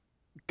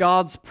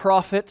God's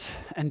prophet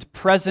and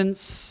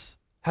presence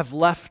have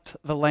left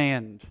the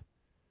land.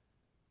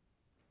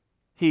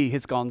 He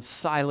has gone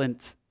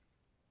silent.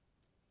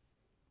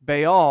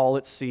 Baal,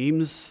 it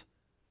seems,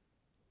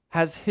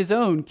 has his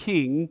own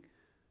king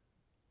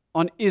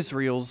on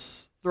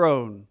Israel's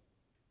throne.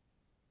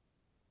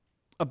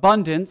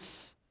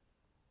 Abundance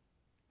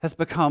has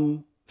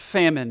become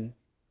famine.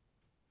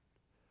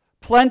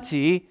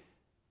 Plenty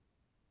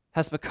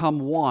has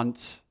become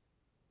want.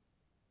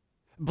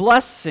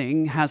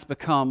 Blessing has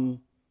become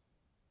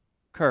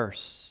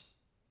curse.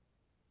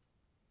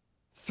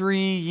 3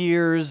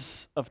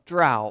 years of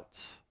drought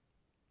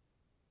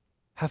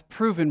have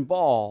proven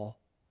Baal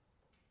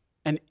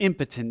an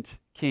impotent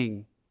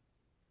king.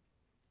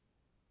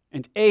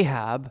 And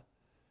Ahab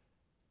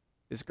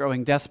is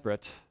growing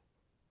desperate.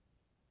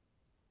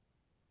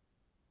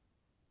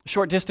 A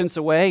short distance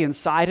away in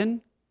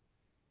Sidon,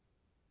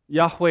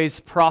 Yahweh's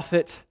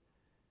prophet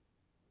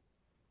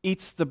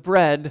eats the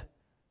bread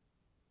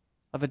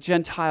of a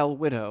Gentile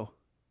widow,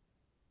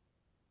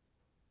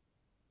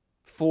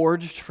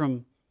 forged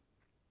from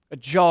a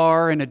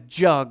jar and a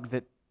jug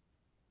that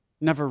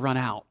never run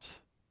out.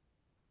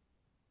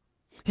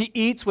 He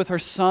eats with her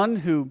son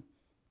who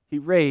he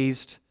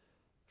raised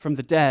from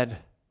the dead.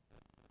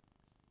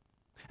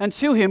 And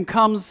to him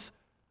comes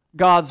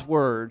God's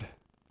word.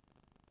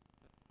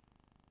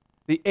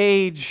 The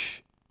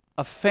age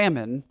of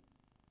famine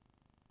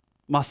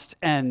must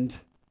end.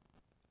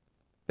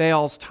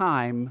 Baal's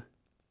time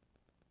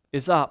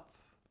is up.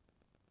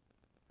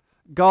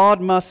 God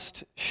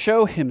must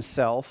show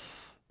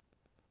himself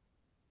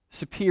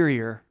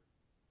superior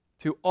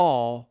to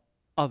all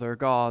other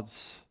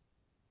gods.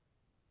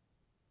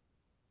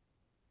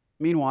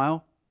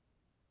 Meanwhile,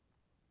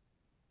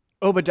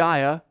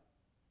 Obadiah,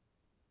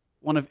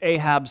 one of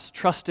Ahab's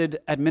trusted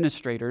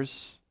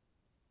administrators,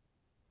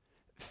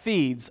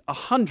 feeds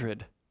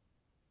 100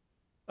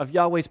 of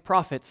Yahweh's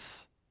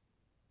prophets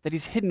that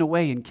he's hidden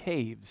away in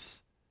caves,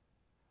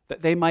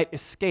 that they might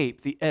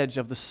escape the edge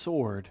of the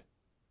sword.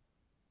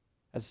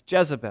 As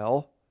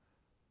Jezebel,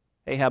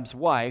 Ahab's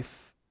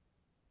wife,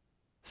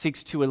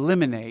 seeks to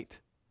eliminate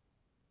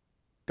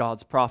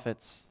God's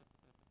prophets.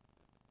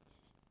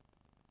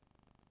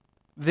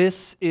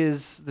 This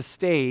is the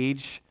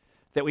stage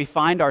that we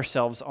find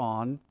ourselves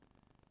on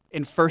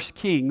in 1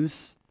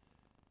 Kings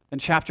in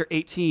chapter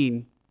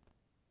 18.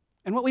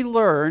 And what we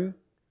learn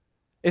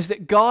is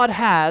that God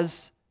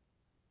has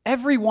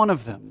every one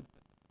of them,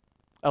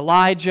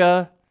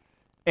 Elijah,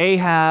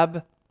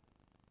 Ahab,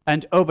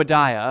 and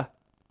Obadiah,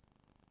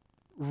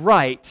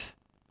 right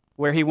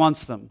where he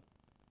wants them.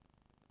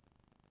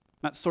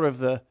 That's sort of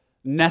the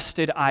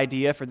nested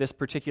idea for this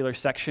particular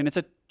section. It's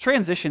a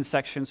transition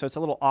section, so it's a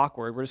little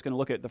awkward. We're just going to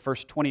look at the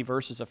first 20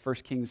 verses of 1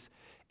 Kings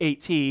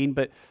 18,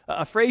 but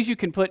a phrase you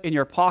can put in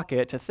your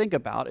pocket to think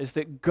about is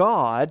that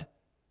God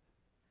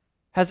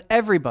has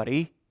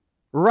everybody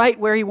right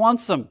where he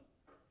wants them,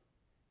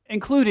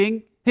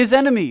 including his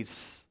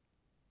enemies.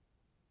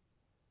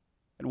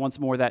 And once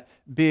more, that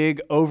big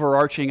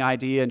overarching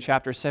idea in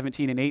chapter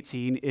 17 and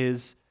 18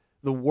 is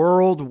the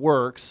world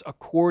works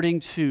according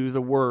to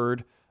the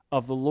word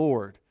of the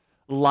Lord.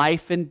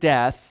 Life and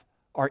death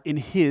are in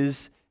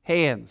his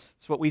hands.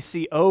 It's what we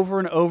see over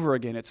and over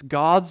again. It's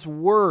God's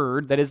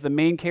word that is the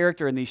main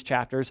character in these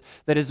chapters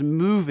that is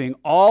moving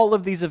all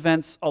of these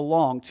events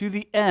along to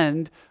the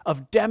end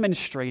of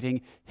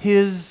demonstrating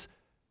his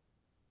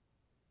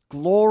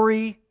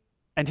glory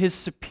and his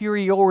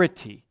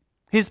superiority,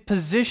 his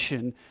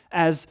position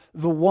as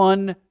the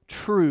one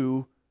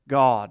true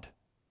God.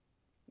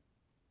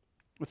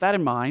 With that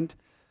in mind,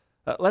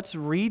 let's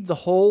read the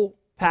whole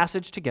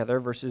passage together,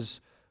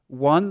 verses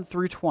 1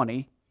 through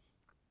 20,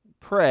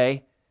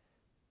 pray,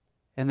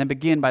 and then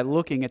begin by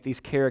looking at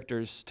these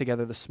characters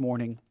together this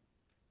morning.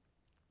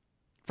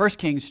 1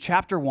 Kings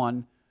chapter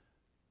 1,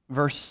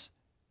 verse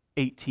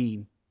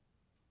 18.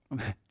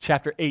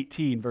 Chapter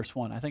 18, verse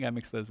 1. I think I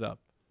mixed those up.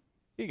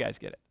 You guys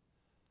get it.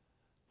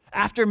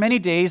 After many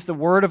days, the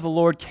word of the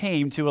Lord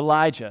came to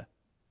Elijah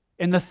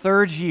in the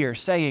 3rd year,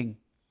 saying,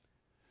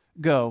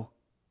 "Go,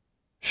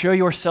 show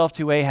yourself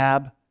to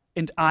Ahab,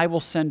 and I will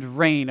send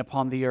rain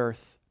upon the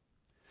earth."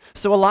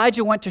 So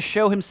Elijah went to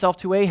show himself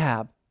to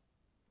Ahab.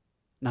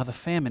 Now the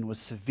famine was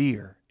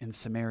severe in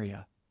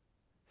Samaria.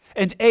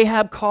 And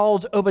Ahab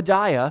called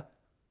Obadiah,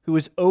 who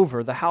was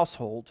over the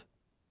household.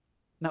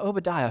 Now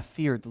Obadiah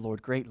feared the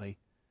Lord greatly.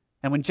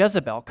 And when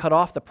Jezebel cut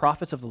off the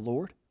prophets of the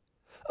Lord,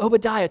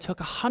 Obadiah took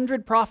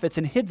 100 prophets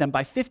and hid them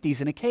by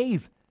 50s in a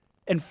cave,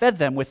 and fed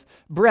them with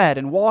bread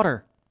and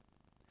water.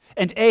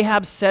 And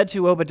Ahab said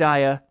to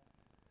Obadiah,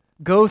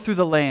 "Go through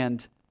the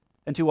land,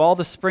 and to all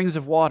the springs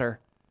of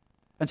water,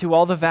 and to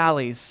all the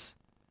valleys.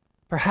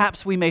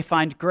 Perhaps we may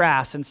find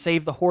grass and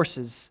save the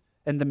horses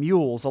and the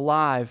mules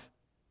alive,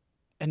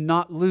 and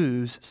not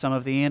lose some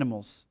of the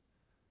animals."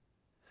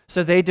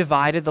 So they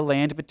divided the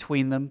land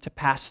between them to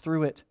pass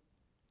through it.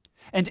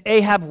 And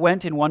Ahab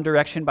went in one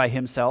direction by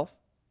himself,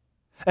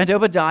 and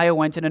Obadiah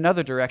went in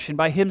another direction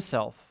by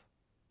himself.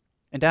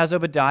 And as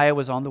Obadiah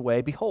was on the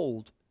way,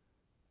 behold,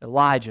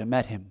 Elijah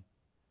met him.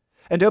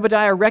 And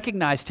Obadiah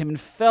recognized him and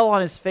fell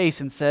on his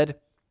face and said,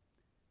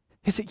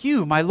 "Is it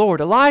you, my lord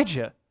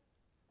Elijah?"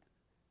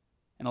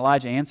 And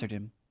Elijah answered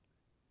him,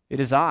 "It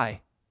is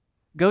I.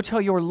 Go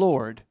tell your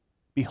lord,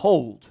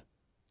 behold,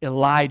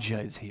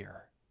 Elijah is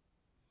here."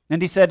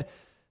 And he said,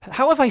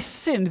 "How have I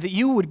sinned that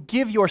you would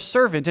give your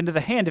servant into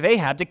the hand of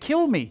Ahab to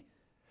kill me?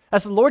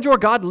 As the Lord your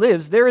God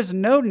lives, there is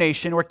no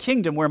nation or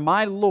kingdom where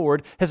my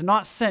Lord has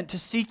not sent to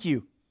seek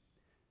you."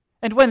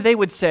 And when they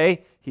would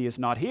say, "He is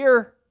not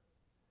here,"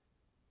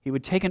 he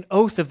would take an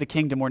oath of the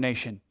kingdom or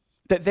nation,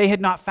 that they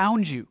had not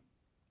found you.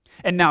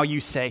 And now you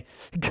say,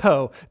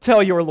 "Go,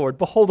 tell your Lord,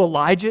 behold,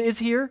 Elijah is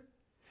here."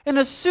 And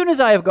as soon as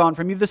I have gone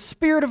from you, the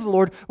Spirit of the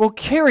Lord will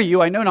carry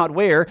you I know not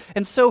where.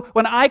 And so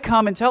when I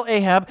come and tell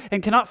Ahab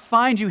and cannot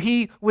find you,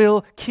 he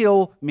will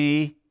kill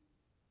me.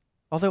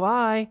 Although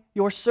I,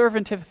 your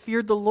servant, have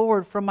feared the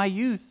Lord from my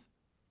youth.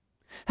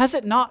 Has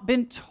it not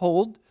been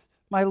told,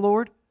 my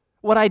Lord,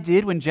 what I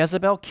did when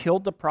Jezebel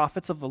killed the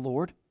prophets of the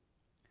Lord?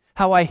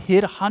 How I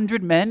hid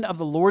 100 men of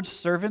the Lord's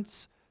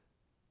servants,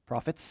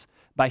 prophets,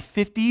 by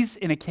 50s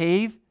in a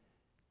cave,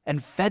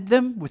 and fed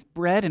them with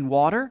bread and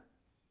water?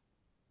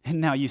 And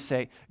now you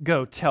say,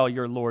 "Go tell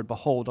your Lord,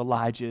 behold,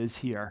 Elijah is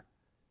here,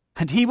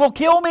 and he will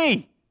kill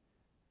me."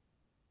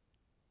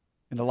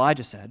 And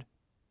Elijah said,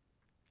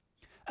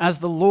 "As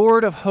the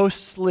Lord of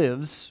hosts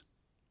lives,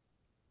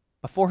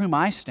 before whom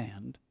I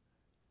stand,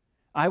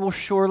 I will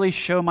surely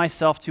show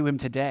myself to him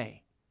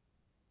today."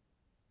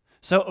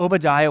 So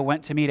Obadiah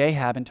went to meet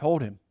Ahab and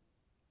told him,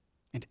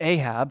 and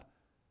Ahab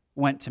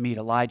went to meet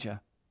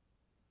Elijah.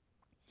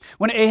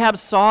 When Ahab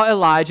saw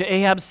Elijah,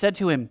 Ahab said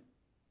to him,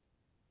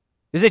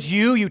 "Is it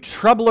you, you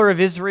troubler of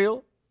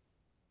Israel?"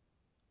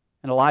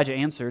 And Elijah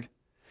answered,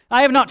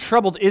 "I have not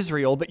troubled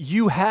Israel, but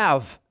you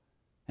have,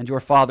 and your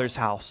father's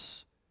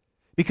house,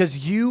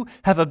 because you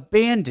have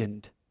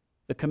abandoned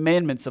the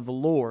commandments of the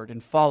Lord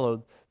and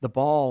followed the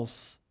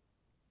Baals.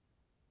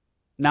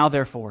 Now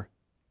therefore,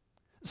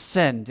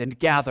 send and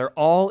gather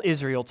all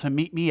Israel to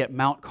meet me at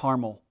Mount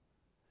Carmel,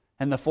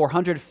 and the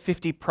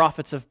 450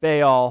 prophets of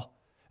Baal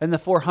and the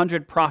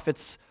 400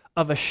 prophets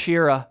of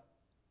Asherah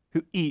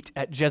who eat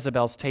at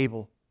Jezebel's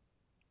table."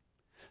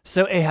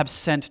 So Ahab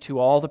sent to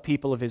all the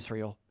people of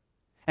Israel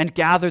and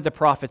gathered the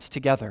prophets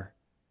together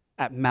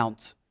at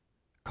Mount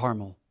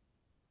Carmel.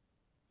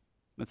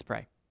 Let's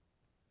pray.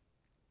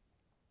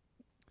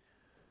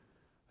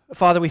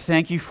 Father, we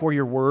thank you for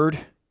your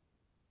word.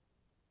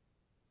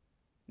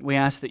 We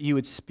ask that you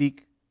would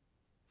speak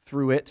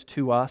through it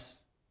to us.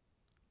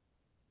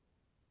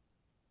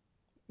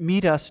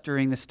 Meet us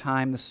during this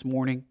time this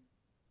morning.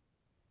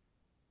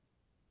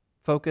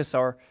 Focus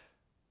our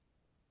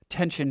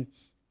attention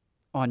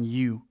on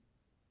you.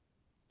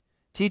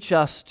 Teach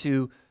us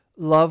to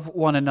love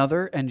one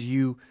another and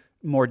you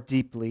more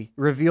deeply.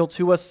 Reveal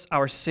to us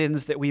our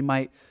sins that we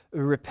might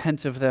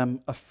repent of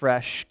them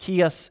afresh.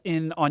 Key us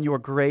in on your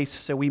grace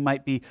so we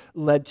might be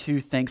led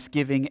to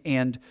thanksgiving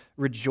and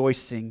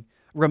rejoicing.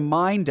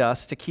 Remind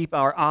us to keep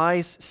our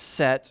eyes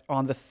set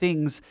on the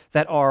things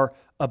that are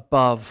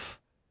above,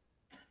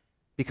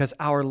 because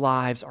our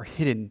lives are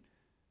hidden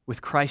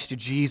with Christ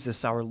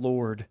Jesus our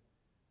Lord,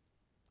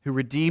 who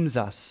redeems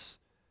us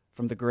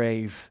from the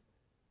grave,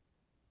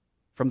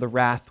 from the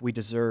wrath we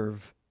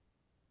deserve,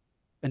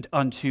 and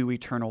unto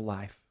eternal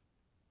life.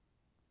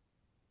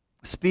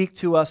 Speak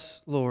to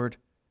us, Lord.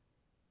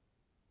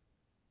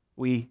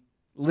 We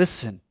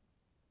listen.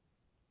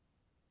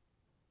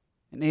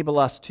 Enable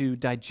us to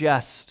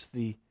digest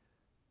the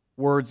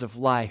words of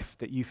life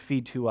that you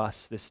feed to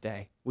us this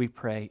day. We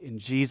pray in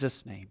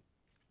Jesus' name.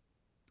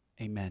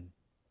 Amen.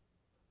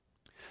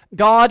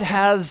 God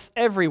has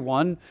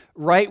everyone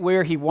right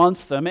where he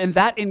wants them, and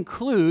that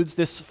includes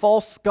this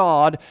false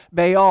god,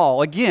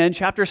 Baal. Again,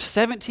 chapters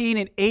 17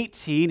 and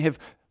 18 have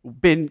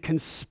been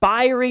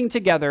conspiring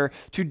together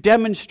to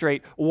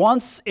demonstrate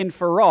once and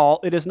for all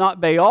it is not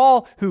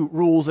Baal who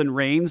rules and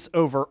reigns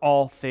over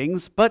all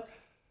things, but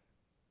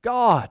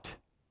God,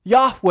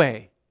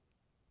 Yahweh,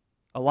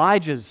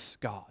 Elijah's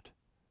God,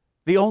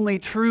 the only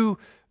true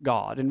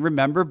God. And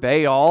remember,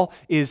 Baal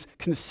is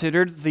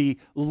considered the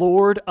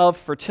Lord of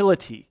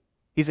fertility.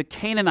 He's a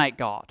Canaanite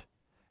god.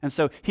 And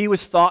so he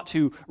was thought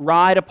to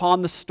ride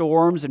upon the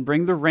storms and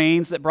bring the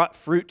rains that brought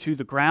fruit to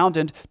the ground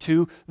and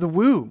to the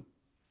womb.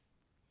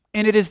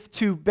 And it is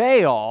to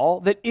Baal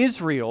that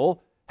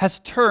Israel has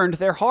turned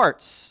their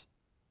hearts.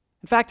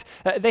 In fact,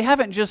 they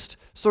haven't just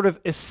sort of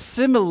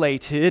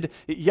assimilated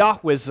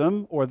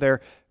Yahwism or their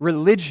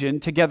religion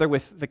together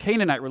with the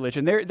Canaanite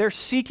religion. They're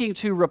seeking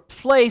to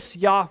replace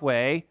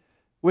Yahweh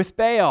with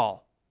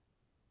Baal.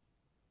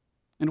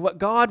 And what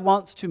God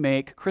wants to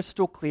make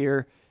crystal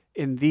clear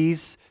in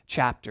these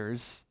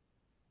chapters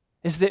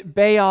is that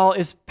Baal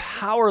is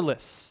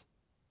powerless.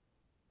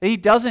 He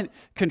doesn't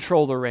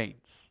control the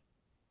rains,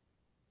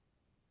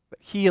 but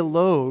he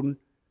alone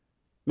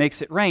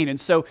makes it rain.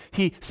 And so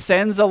he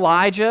sends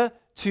Elijah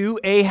to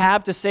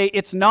Ahab to say,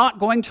 it's not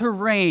going to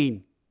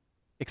rain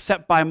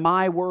except by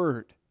my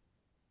word.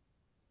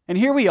 And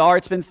here we are,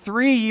 it's been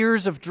 3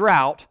 years of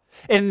drought,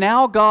 and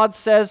now God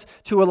says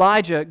to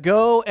Elijah,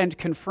 go and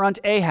confront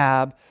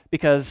Ahab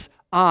because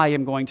I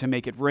am going to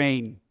make it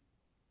rain.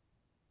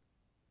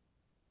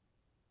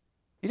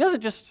 He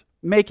doesn't just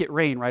make it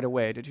rain right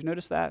away. Did you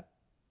notice that?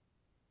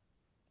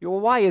 Well,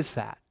 why is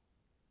that?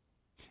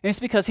 And it's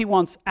because he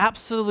wants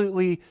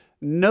absolutely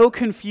no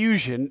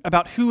confusion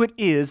about who it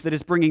is that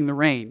is bringing the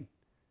rain.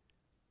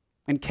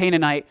 And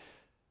Canaanite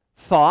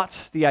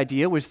thought the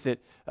idea was that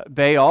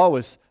Baal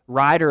was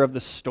rider of the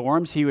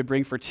storms. He would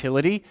bring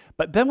fertility.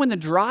 But then when the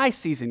dry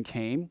season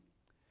came,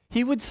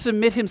 he would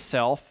submit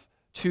himself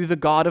to the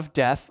god of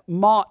death,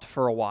 Mot,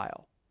 for a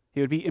while.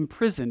 He would be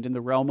imprisoned in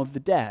the realm of the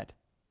dead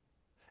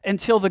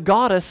until the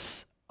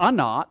goddess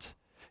Anat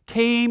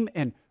came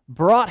and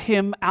brought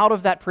him out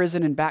of that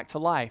prison and back to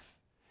life,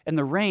 and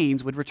the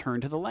rains would return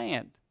to the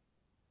land.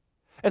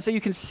 And so you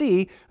can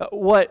see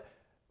what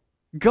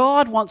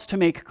God wants to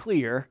make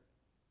clear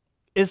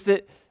is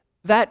that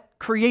that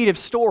creative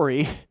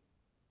story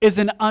is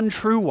an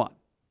untrue one.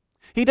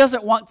 He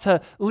doesn't want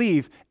to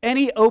leave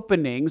any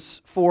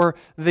openings for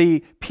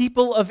the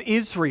people of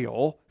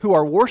Israel who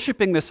are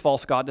worshiping this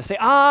false god to say,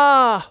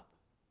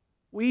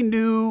 we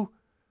knew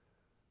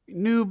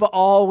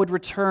Baal would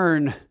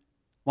return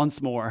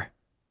once more.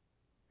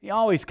 He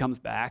always comes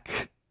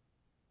back.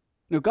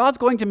 No, God's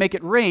going to make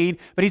it rain,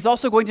 but he's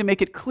also going to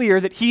make it clear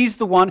that he's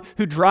the one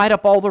who dried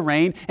up all the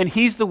rain, and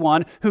he's the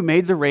one who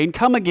made the rain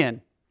come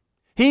again.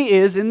 He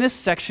is, in this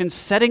section,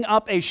 setting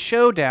up a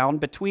showdown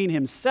between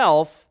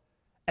himself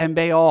and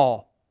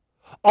Baal.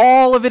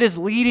 All of it is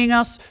leading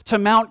us to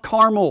Mount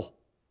Carmel,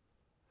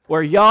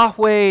 where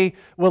Yahweh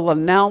will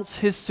announce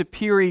his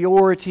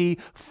superiority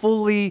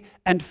fully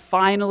and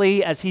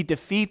finally as he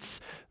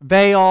defeats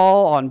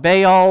Baal on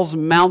Baal's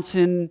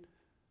mountain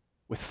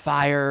with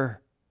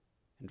fire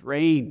and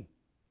rain.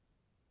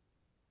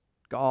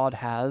 God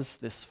has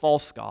this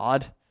false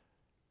god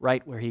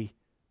right where he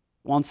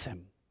wants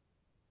him.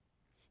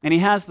 And he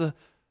has the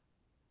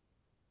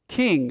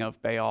king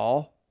of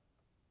Baal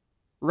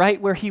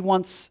right where he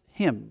wants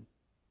him.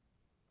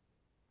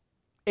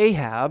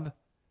 Ahab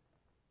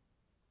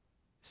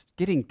is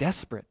getting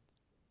desperate.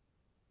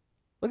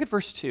 Look at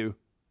verse 2.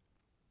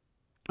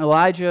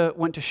 Elijah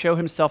went to show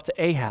himself to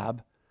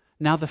Ahab.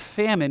 Now the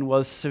famine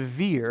was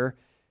severe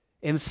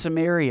in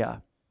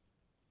Samaria.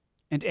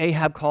 And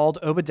Ahab called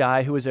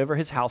Obadiah, who was over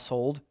his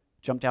household.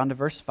 Jump down to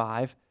verse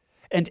 5.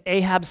 And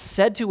Ahab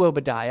said to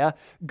Obadiah,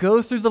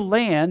 go through the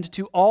land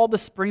to all the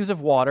springs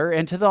of water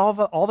and to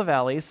all the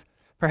valleys.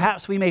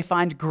 Perhaps we may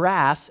find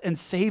grass and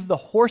save the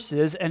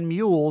horses and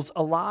mules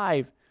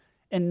alive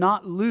and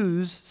not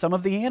lose some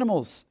of the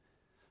animals.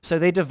 So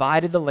they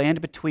divided the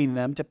land between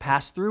them to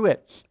pass through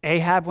it.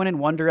 Ahab went in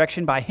one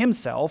direction by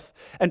himself,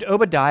 and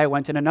Obadiah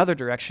went in another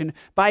direction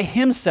by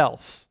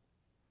himself.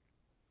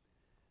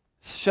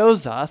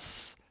 Shows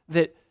us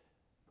that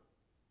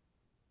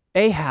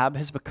Ahab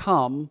has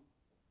become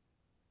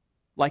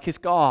like his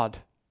God,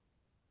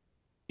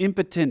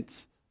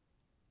 impotent,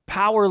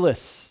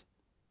 powerless.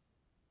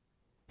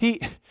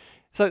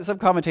 So some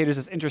commentators,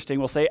 it's interesting,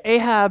 will say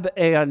Ahab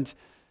and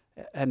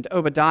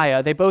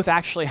Obadiah, they both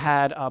actually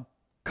had a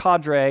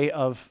cadre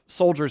of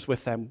soldiers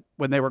with them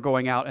when they were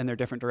going out in their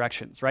different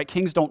directions, right?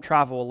 Kings don't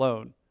travel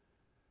alone.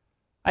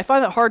 I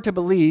find that hard to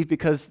believe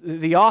because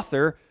the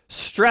author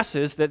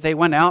stresses that they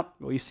went out,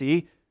 well, you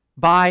see,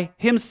 by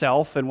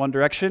himself in one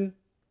direction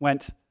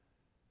went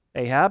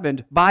Ahab,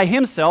 and by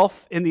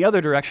himself in the other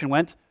direction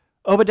went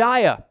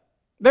Obadiah.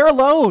 They're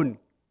alone.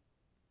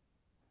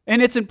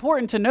 And it's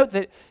important to note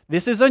that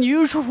this is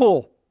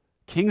unusual.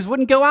 Kings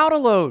wouldn't go out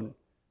alone.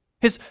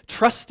 His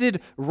trusted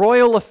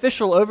royal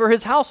official over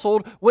his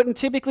household wouldn't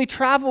typically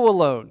travel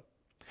alone.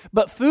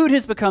 But food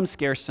has become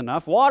scarce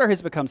enough, water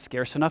has become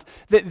scarce enough,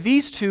 that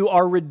these two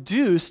are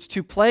reduced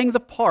to playing the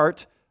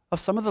part of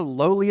some of the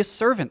lowliest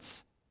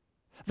servants.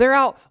 They're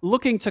out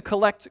looking to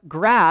collect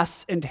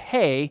grass and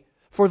hay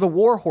for the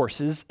war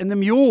horses and the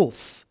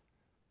mules.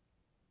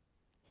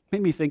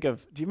 Made me think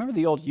of, do you remember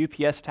the old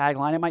UPS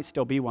tagline? It might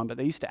still be one, but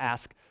they used to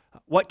ask,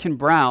 what can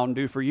Brown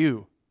do for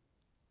you?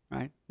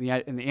 Right?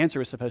 And the answer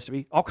was supposed to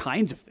be all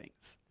kinds of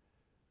things.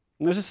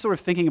 And I was just sort of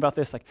thinking about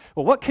this, like,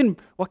 well, what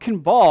can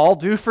Baal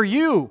do for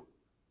you?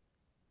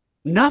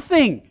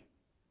 Nothing.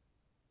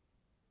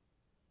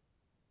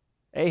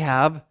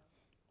 Ahab,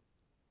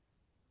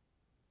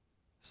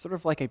 sort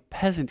of like a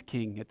peasant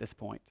king at this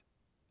point,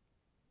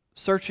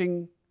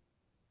 searching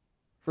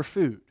for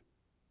food.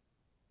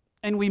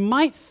 And we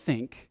might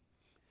think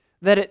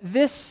that at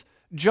this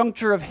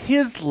juncture of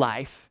his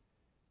life,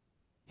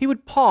 he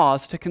would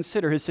pause to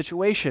consider his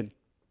situation.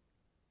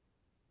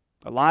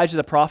 Elijah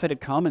the prophet had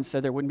come and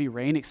said there wouldn't be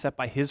rain except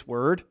by his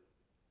word.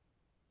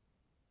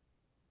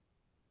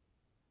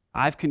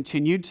 I've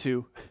continued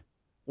to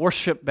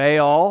worship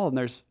Baal, and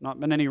there's not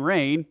been any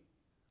rain.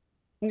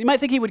 You might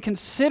think he would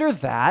consider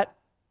that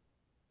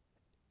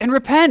and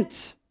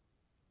repent.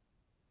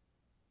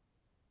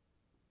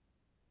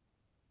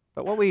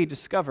 But what we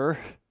discover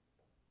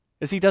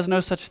is he does no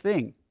such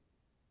thing.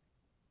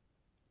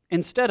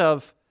 Instead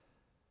of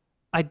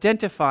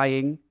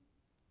identifying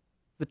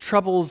the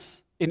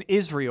troubles in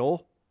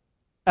Israel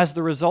as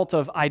the result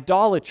of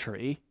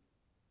idolatry,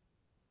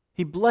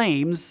 he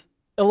blames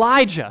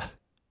Elijah.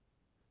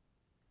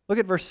 Look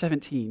at verse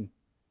 17.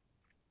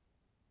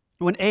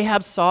 When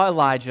Ahab saw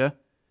Elijah,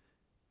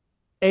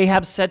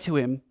 Ahab said to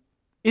him,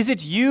 "Is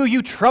it you,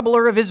 you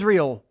troubler of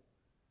Israel?"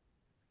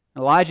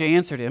 Elijah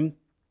answered him,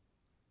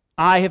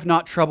 "I have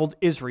not troubled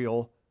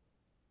Israel,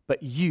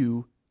 but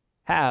you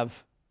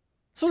have."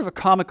 Sort of a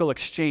comical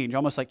exchange,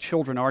 almost like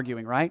children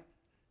arguing, right?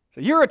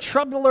 So you're a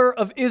troubler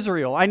of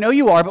Israel. I know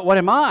you are, but what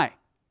am I?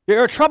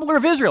 You're a troubler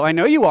of Israel. I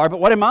know you are, but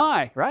what am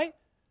I, right?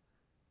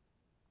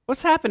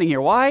 What's happening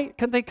here? Why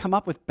couldn't they come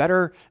up with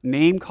better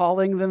name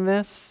calling than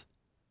this?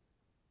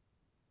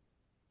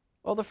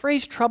 Well, the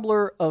phrase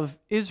troubler of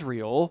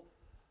Israel,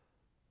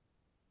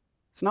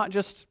 it's not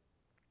just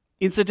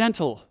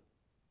incidental.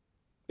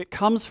 It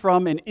comes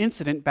from an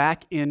incident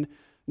back in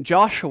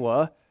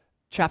Joshua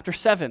chapter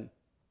 7.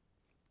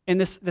 And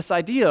this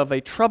idea of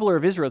a troubler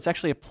of Israel, it's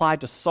actually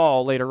applied to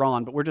Saul later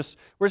on, but we're just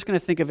going to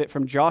think of it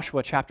from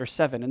Joshua chapter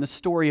 7 and the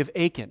story of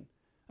Achan.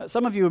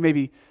 Some of you may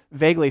be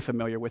vaguely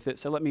familiar with it,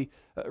 so let me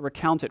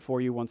recount it for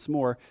you once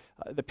more.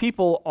 The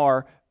people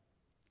are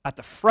at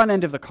the front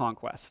end of the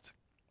conquest.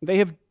 They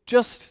have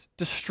just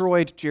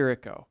destroyed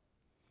Jericho.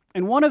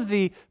 And one of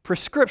the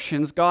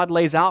prescriptions God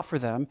lays out for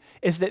them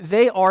is that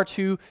they are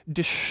to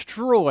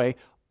destroy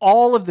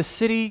all of the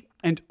city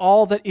and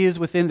all that is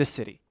within the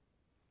city.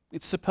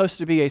 It's supposed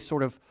to be a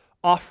sort of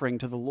offering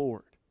to the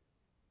Lord.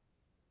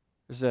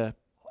 It's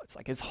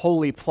like his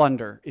holy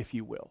plunder, if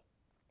you will.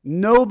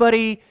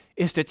 Nobody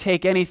is to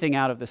take anything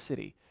out of the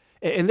city.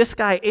 And this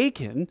guy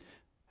Achan,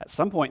 at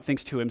some point,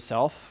 thinks to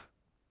himself,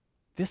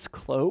 this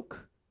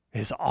cloak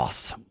is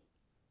awesome.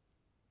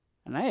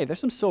 And hey, there's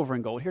some silver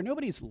and gold here.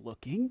 Nobody's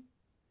looking.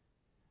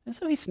 And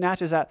so he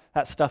snatches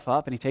that stuff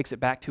up and he takes it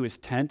back to his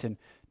tent and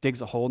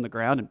digs a hole in the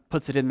ground and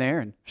puts it in there.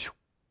 And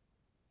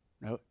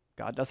no,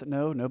 God doesn't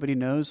know. Nobody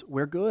knows.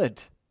 We're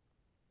good.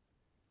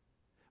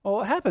 Well,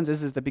 what happens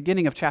is the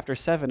beginning of chapter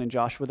 7 in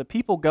Joshua, the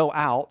people go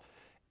out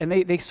and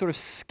they sort of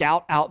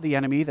scout out the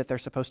enemy that they're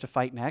supposed to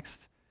fight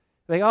next.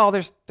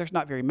 There's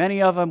not very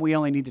many of them. We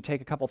only need to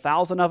take a couple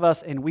thousand of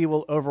us and we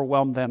will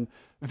overwhelm them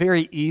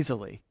very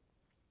easily.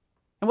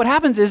 And what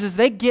happens is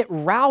they get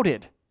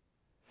routed.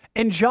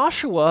 And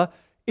Joshua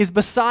is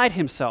beside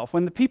himself.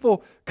 When the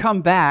people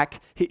come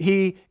back,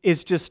 he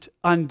is just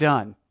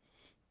undone.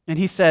 And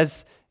he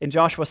says in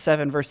Joshua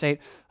 7, verse 8,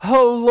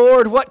 "Oh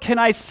Lord, what can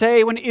I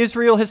say when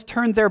Israel has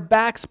turned their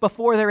backs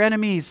before their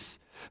enemies?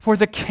 For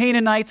the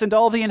Canaanites and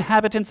all the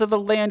inhabitants of the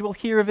land will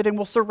hear of it and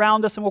will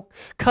surround us and will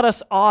cut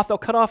us off. They'll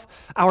cut off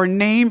our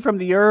name from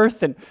the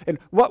earth. And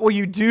what will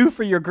you do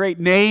for your great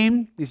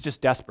name?" He's just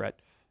desperate.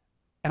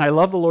 And I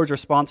love the Lord's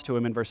response to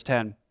him in verse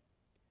 10.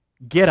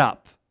 "Get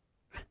up.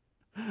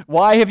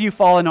 Why have you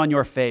fallen on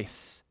your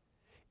face?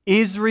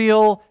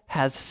 Israel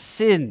has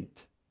sinned."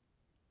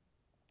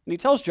 And he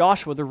tells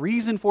Joshua the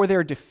reason for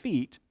their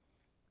defeat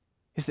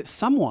is that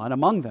someone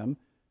among them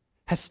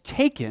has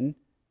taken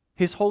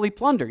his holy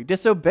plunder. He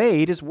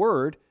disobeyed his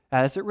word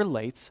as it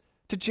relates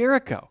to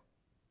Jericho.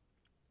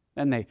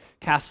 And they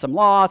cast some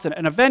lots,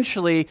 and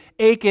eventually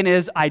Achan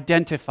is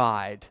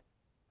identified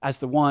as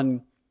the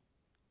one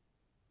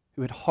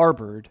who had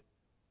harbored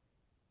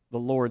the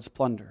Lord's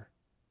plunder.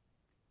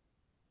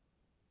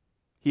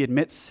 He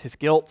admits his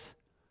guilt.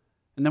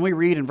 And then we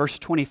read in verse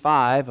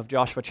 25 of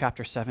Joshua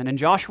chapter 7, "And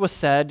Joshua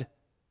said,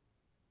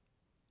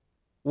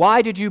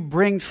 'Why did you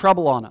bring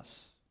trouble on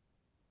us?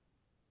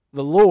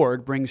 The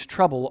Lord brings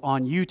trouble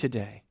on you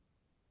today.'"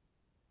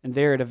 And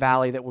there at a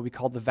valley that will be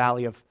called the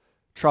Valley of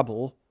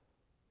Trouble,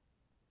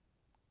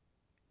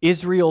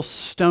 Israel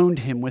stoned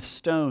him with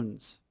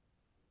stones.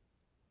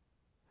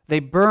 They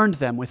burned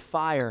them with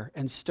fire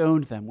and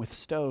stoned them with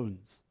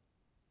stones.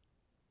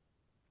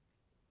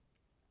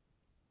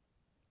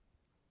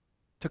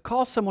 To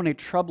call someone a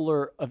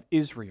troubler of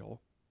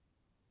Israel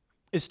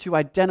is to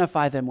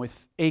identify them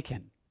with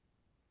Achan,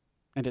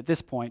 and at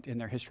this point in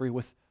their history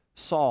with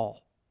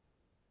Saul.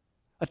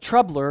 A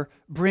troubler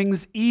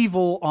brings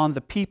evil on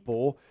the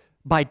people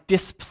by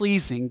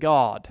displeasing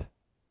God.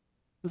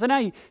 So now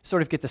you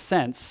sort of get the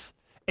sense.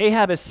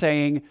 Ahab is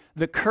saying,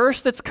 the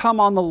curse that's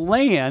come on the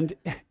land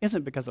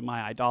isn't because of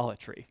my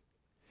idolatry.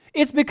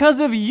 It's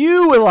because of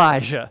you,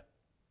 Elijah.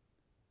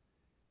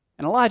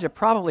 And Elijah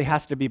probably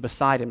has to be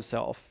beside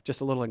himself, just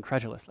a little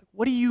incredulous. Like,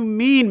 what do you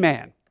mean,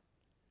 man?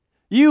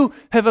 You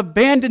have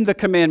abandoned the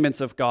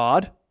commandments of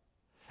God,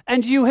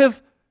 and you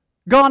have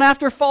gone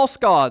after false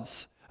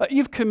gods.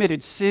 You've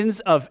committed sins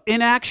of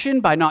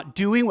inaction by not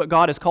doing what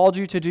God has called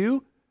you to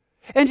do,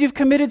 and you've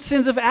committed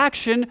sins of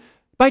action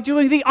by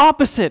doing the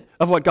opposite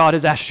of what God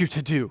has asked you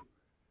to do.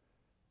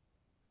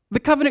 The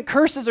covenant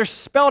curses are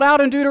spelled out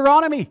in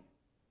Deuteronomy.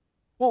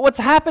 Well, what's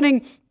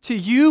happening to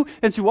you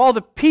and to all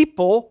the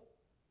people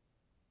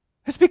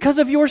is because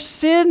of your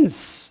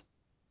sins.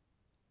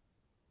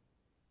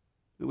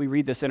 We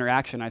read this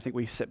interaction, I think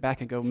we sit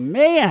back and go,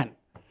 man,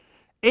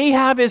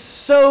 Ahab is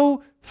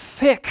so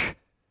thick.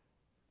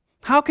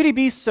 How could he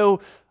be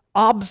so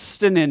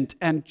obstinate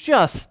and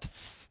just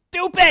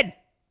stupid.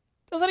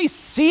 Doesn't he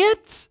see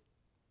it?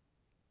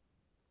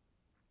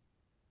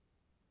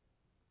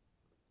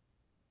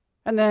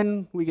 And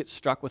then we get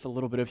struck with a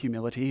little bit of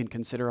humility and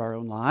consider our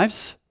own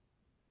lives.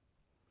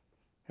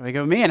 And we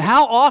go, man,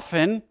 how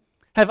often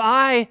have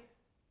I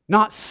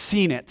not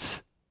seen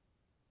it?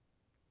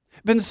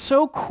 Been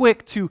so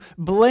quick to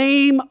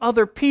blame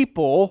other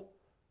people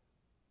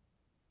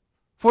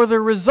for the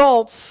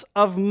results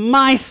of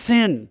my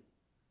sin.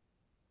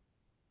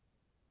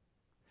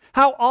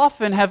 How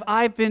often have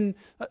I been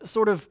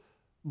sort of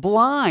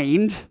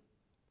blind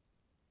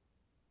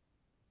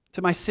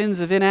to my sins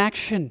of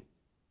inaction?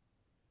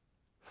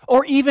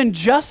 Or even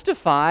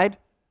justified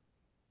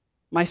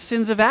my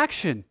sins of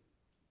action?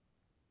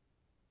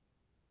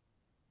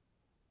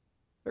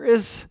 There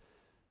is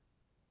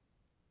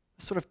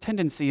a sort of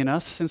tendency in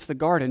us since the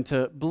garden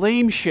to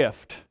blame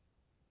shift.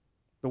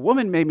 The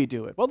woman made me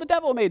do it. Well, the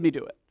devil made me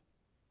do it.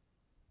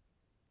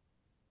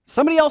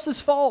 Somebody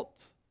else's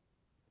fault.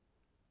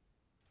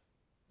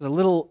 There's a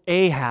little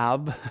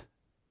Ahab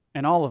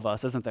in all of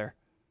us, isn't there?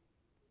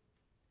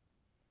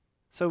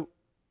 So,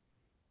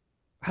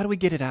 how do we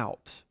get it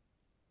out?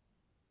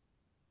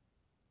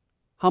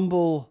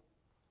 Humble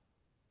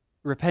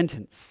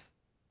repentance.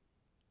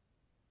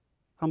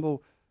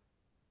 Humble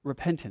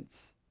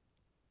repentance.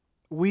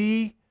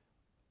 We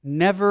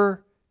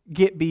never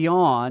get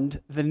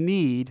beyond the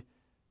need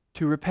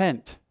to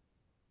repent.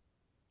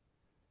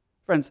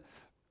 Friends,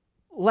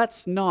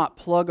 let's not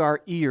plug our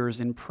ears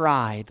in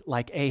pride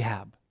like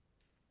Ahab.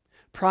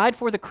 Pride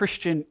for the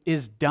Christian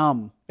is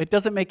dumb. It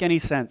doesn't make any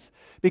sense.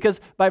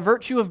 Because by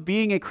virtue of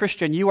being a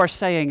Christian, you are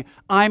saying,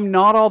 I'm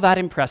not all that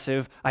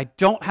impressive, I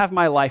don't have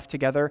my life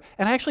together,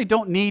 and I actually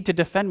don't need to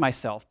defend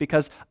myself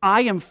because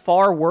I am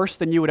far worse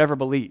than you would ever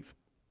believe.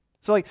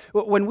 So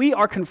when we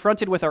are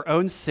confronted with our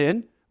own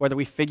sin, whether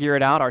we figure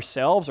it out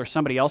ourselves or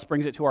somebody else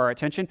brings it to our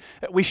attention,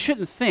 we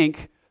shouldn't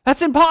think,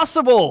 that's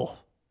impossible.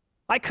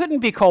 I couldn't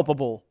be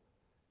culpable.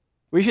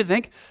 We should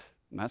think,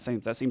 that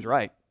seems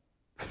right.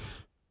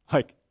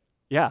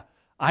 Yeah,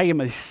 I am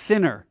a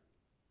sinner.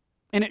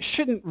 And it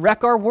shouldn't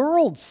wreck our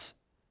worlds.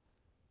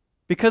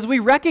 Because we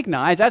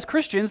recognize as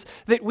Christians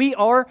that we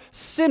are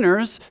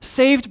sinners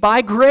saved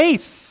by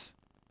grace.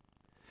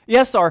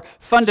 Yes, our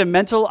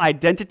fundamental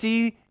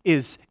identity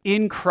is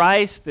in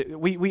Christ.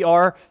 We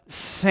are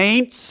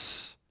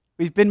saints.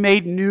 We've been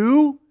made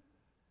new.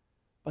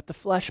 But the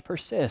flesh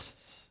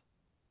persists.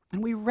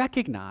 And we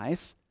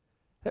recognize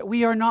that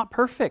we are not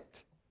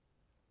perfect.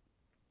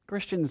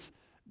 Christians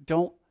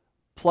don't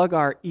plug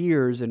our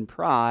ears in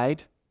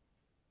pride.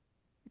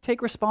 We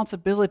take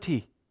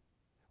responsibility.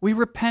 We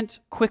repent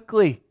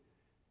quickly.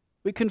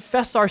 We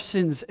confess our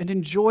sins and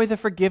enjoy the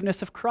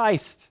forgiveness of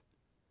Christ.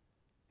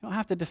 You don't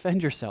have to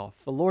defend yourself.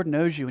 The Lord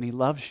knows you and He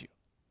loves you.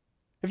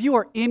 If you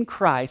are in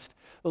Christ,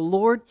 the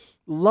Lord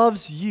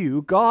loves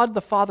you. God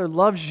the Father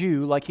loves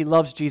you like He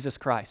loves Jesus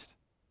Christ.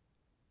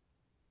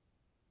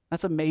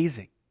 That's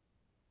amazing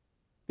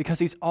because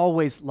He's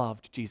always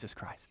loved Jesus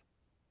Christ.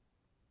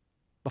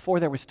 Before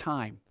there was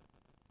time.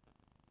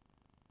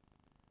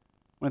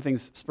 One of the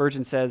things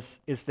Spurgeon says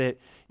is that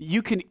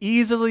you can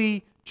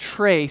easily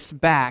trace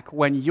back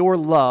when your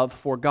love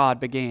for God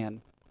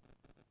began.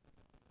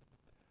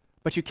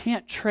 But you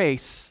can't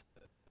trace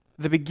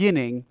the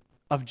beginning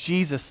of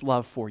Jesus'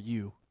 love for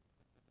you.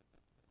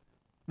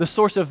 The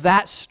source of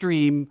that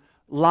stream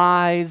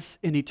lies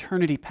in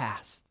eternity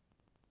past.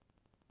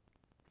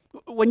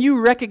 When you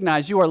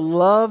recognize you are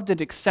loved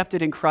and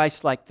accepted in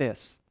Christ like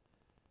this,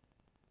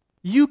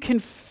 you can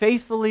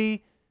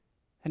faithfully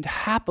and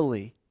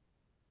happily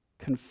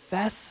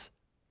confess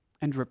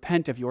and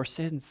repent of your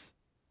sins.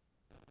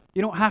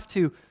 You don't have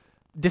to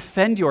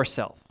defend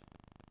yourself.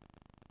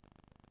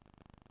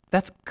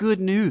 That's good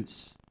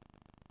news.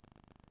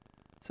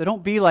 So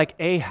don't be like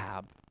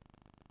Ahab.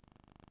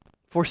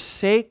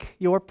 Forsake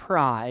your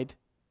pride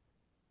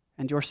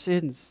and your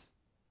sins.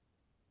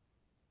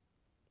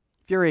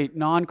 If you're a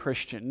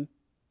non-Christian,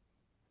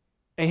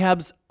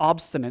 Ahab's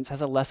obstinance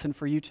has a lesson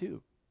for you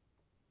too.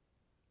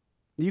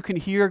 You can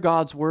hear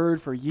God's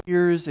word for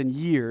years and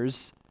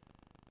years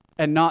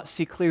and not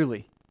see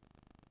clearly.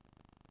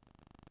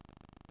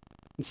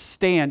 And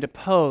stand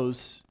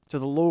opposed to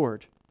the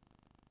Lord.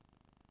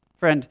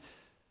 Friend,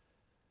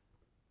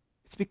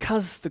 it's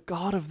because the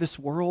God of this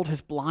world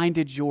has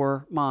blinded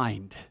your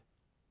mind.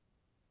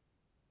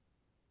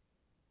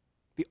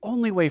 The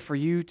only way for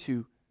you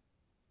to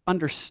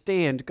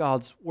understand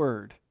God's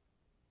word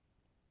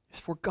is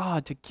for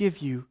God to give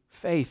you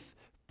faith.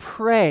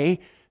 Pray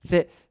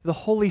that the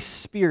Holy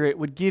Spirit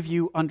would give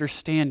you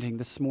understanding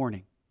this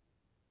morning.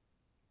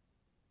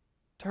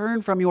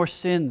 Turn from your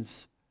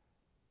sins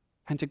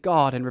and to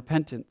God in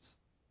repentance.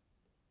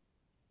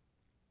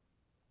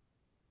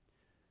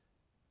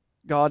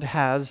 God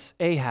has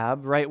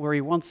Ahab right where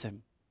He wants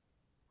him.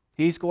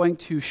 He's going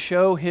to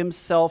show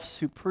Himself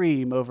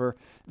supreme over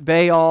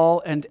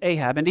Baal and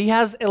Ahab. And He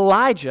has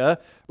Elijah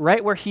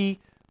right where He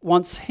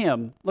wants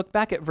him. Look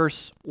back at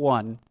verse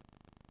 1.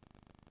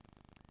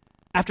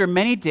 After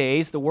many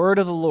days, the word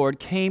of the Lord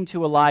came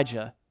to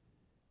Elijah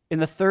in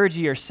the 3rd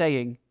year,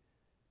 saying,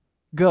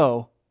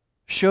 Go,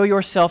 show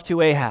yourself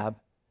to Ahab,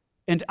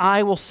 and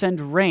I will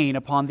send rain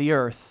upon the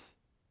earth.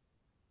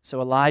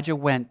 So Elijah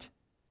went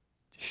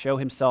to show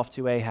himself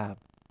to Ahab.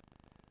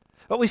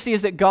 What we see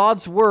is that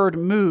God's word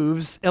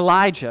moves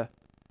Elijah.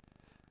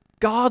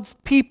 God's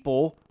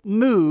people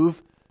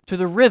move to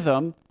the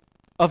rhythm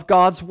of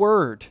God's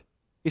word.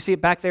 You see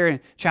it back there in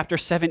chapter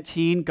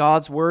 17.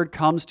 God's word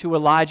comes to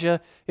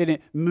Elijah, and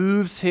it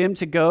moves him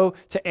to go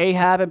to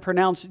Ahab and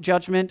pronounce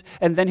judgment.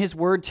 And then his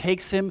word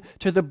takes him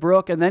to the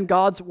brook. And then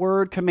God's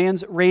word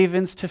commands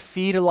ravens to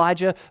feed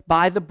Elijah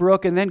by the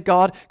brook. And then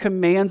God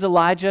commands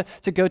Elijah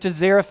to go to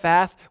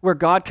Zarephath, where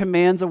God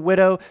commands a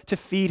widow to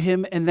feed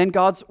him. And then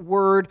God's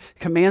word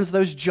commands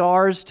those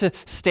jars to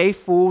stay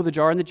full, the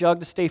jar and the jug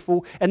to stay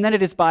full. And then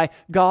it is by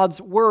God's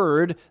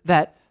word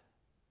that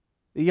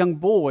the young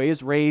boy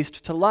is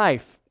raised to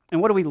life.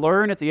 And what do we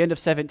learn at the end of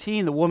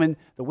 17? The woman,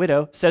 the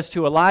widow, says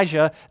to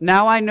Elijah,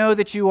 Now I know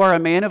that you are a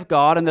man of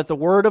God and that the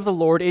word of the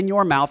Lord in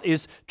your mouth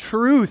is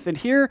truth. And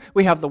here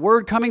we have the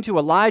word coming to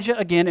Elijah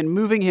again and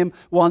moving him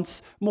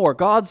once more.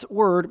 God's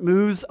word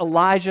moves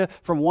Elijah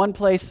from one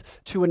place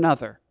to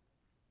another.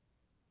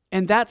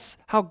 And that's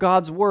how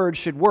God's word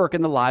should work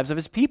in the lives of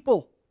his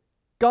people.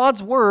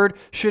 God's word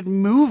should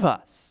move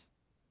us.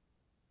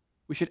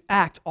 We should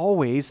act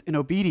always in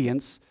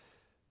obedience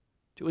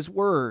to his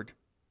word.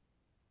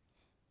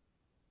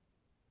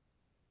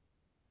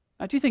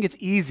 I do think it's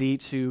easy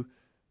to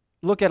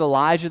look at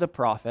Elijah the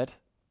prophet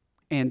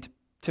and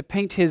to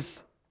paint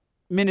his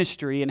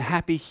ministry in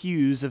happy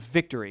hues of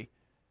victory,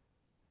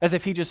 as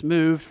if he just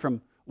moved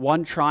from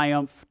one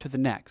triumph to the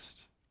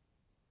next.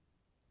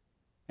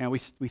 And we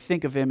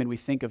think of him and we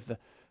think of the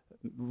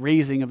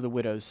raising of the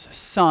widow's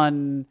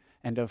son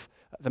and of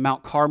the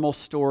Mount Carmel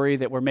story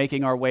that we're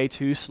making our way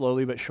to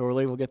slowly but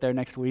surely. We'll get there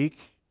next week.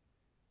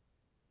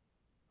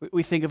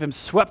 We think of him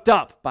swept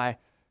up by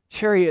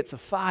chariots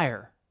of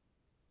fire.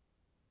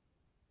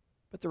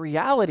 But the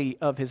reality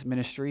of his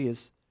ministry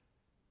is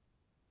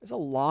there's a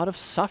lot of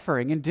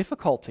suffering and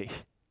difficulty.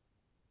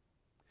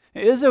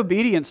 His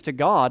obedience to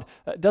God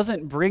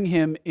doesn't bring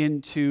him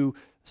into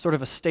sort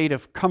of a state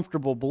of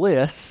comfortable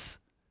bliss.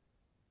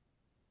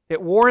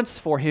 It warrants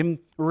for him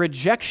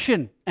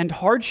rejection and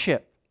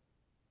hardship.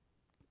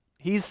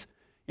 He's,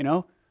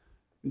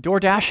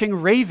 door-dashing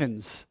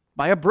ravens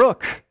by a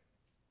brook.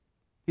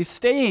 He's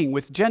staying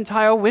with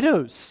Gentile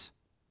widows.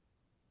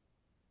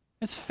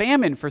 There's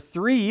famine for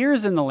 3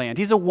 years in the land.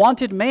 He's a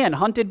wanted man,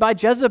 hunted by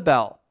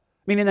Jezebel.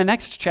 In the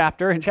next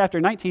chapter, in chapter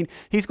 19,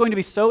 he's going to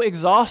be so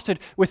exhausted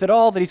with it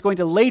all that he's going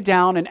to lay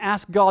down and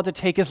ask God to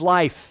take his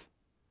life.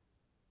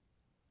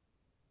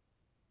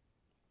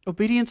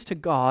 Obedience to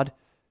God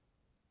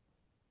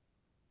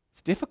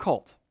is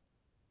difficult.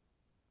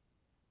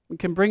 It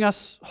can bring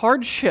us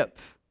hardship.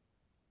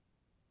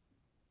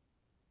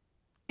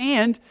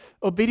 And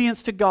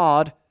obedience to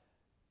God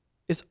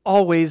is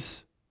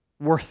always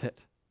worth it.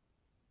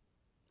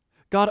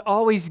 God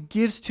always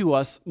gives to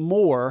us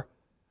more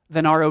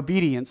than our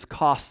obedience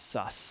costs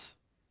us.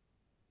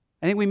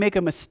 I think we make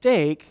a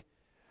mistake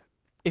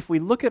if we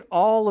look at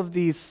all of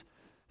these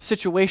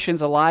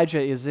situations Elijah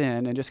is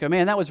in and just go,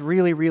 man, that was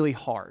really, really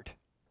hard.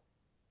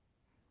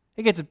 I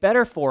think it's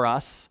better for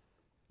us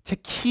to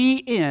key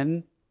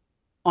in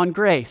on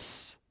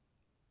grace.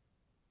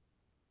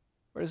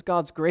 Where is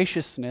God's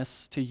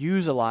graciousness to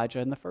use Elijah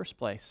in the first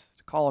place,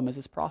 to call him as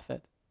his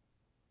prophet?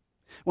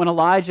 When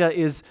Elijah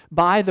is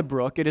by the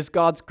brook, it is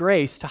God's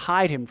grace to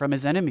hide him from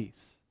his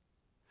enemies.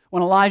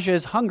 When Elijah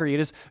is hungry, it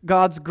is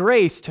God's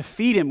grace to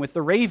feed him with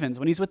the ravens.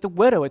 When he's with the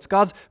widow, it's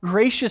God's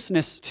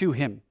graciousness to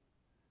him.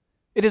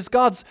 It is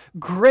God's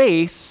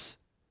grace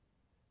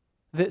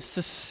that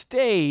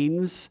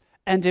sustains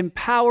and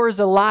empowers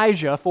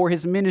Elijah for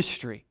his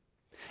ministry.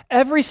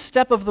 Every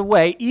step of the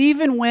way,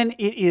 even when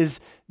it is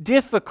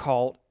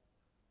difficult,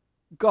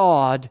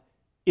 God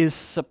is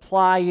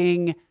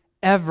supplying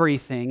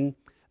everything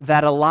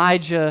that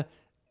Elijah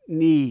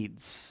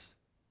needs.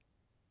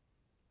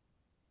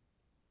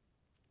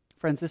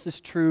 Friends, this is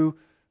true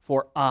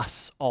for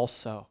us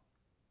also.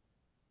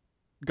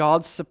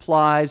 God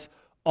supplies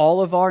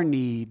all of our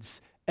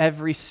needs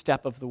every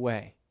step of the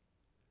way.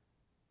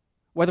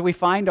 Whether we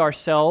find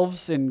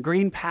ourselves in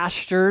green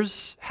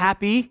pastures,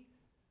 happy,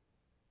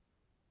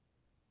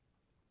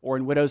 or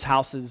in widows'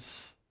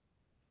 houses,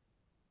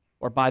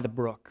 or by the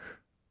brook,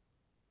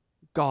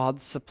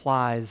 God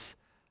supplies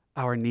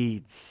our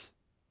needs.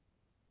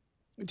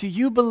 Do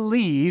you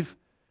believe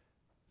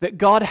that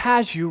God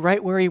has you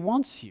right where He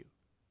wants you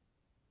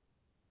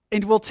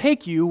and will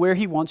take you where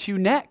He wants you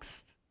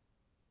next?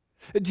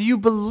 Do you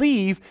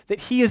believe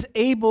that He is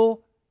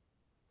able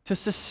to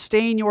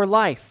sustain your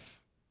life?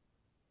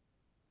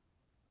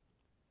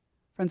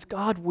 Friends,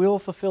 God will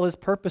fulfill His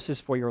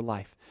purposes for your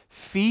life.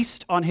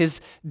 Feast on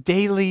His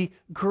daily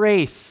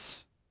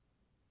grace.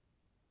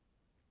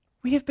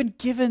 We have been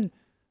given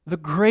the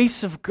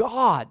grace of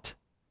God.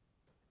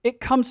 It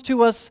comes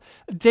to us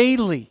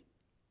daily.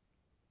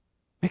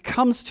 It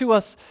comes to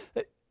us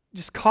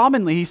just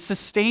commonly, He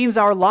sustains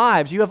our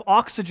lives. You have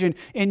oxygen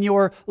in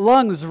your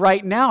lungs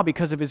right now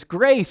because of His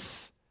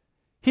grace.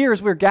 Here,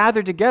 as we're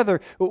gathered together,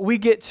 we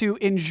get to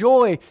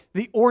enjoy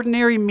the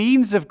ordinary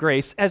means of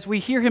grace as we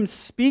hear Him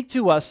speak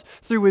to us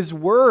through His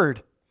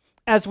Word,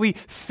 as we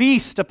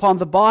feast upon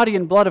the body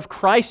and blood of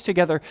Christ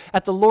together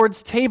at the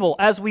Lord's table,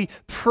 as we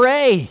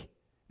pray.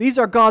 These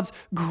are God's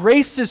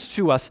graces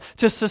to us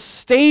to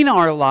sustain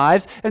our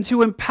lives and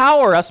to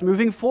empower us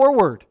moving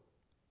forward.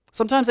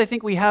 Sometimes I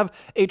think we have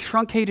a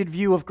truncated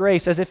view of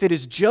grace as if it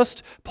is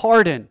just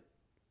pardon.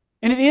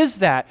 And it is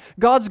that.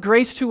 God's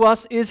grace to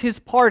us is His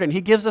pardon.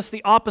 He gives us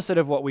the opposite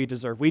of what we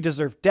deserve. We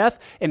deserve death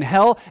and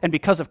hell, and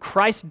because of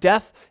Christ's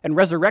death and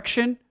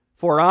resurrection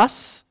for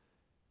us,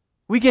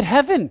 we get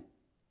heaven.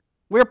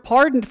 We're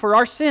pardoned for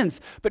our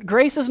sins. But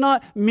grace is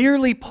not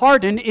merely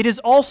pardon, it is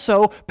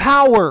also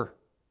power.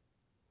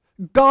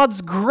 God's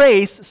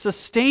grace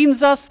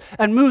sustains us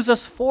and moves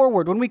us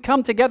forward. When we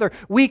come together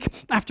week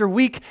after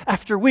week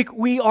after week,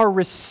 we are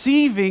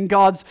receiving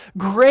God's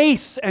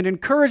grace and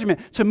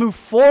encouragement to move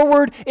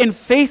forward in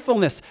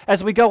faithfulness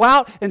as we go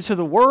out into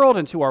the world,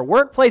 into our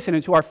workplace, and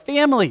into our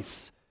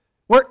families.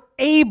 We're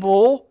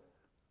able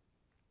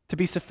to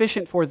be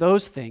sufficient for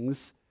those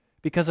things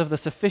because of the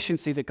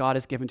sufficiency that God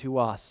has given to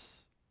us.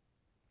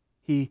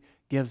 He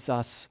gives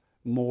us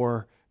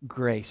more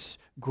grace.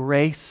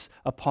 Grace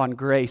upon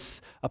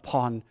grace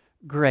upon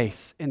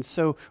grace. And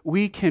so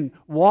we can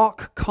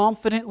walk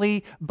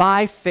confidently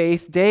by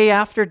faith day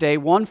after day,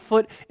 one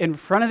foot in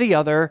front of the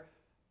other,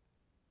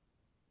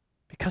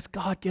 because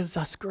God gives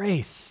us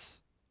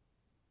grace.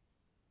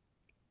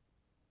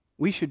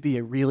 We should be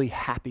a really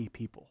happy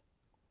people.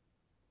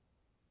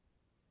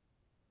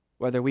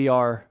 Whether we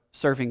are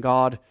serving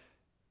God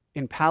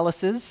in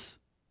palaces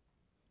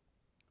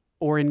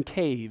or in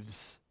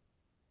caves.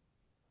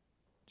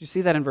 Do you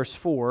see that in verse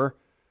 4?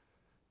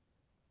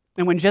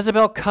 And when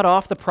Jezebel cut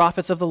off the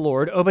prophets of the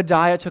Lord,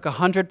 Obadiah took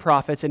 100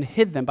 prophets and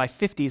hid them by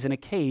 50s in a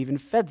cave and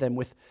fed them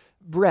with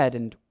bread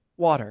and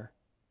water.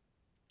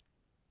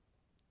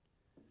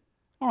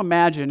 I don't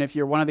imagine if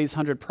you're one of these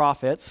 100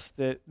 prophets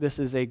that this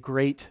is a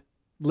great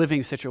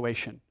living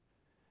situation.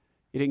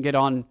 You didn't get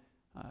on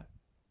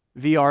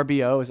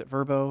VRBO, is it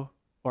Verbo,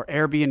 or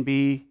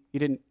Airbnb.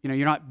 You're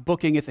not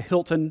booking at the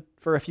Hilton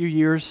for a few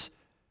years.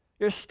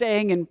 You're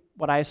staying in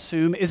what I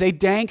assume is a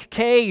dank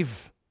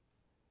cave.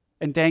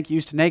 And dank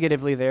used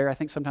negatively there. I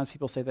think sometimes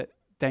people say that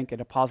dank in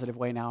a positive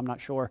way now. I'm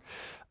not sure.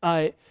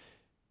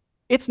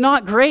 It's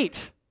not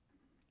great.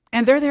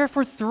 And they're there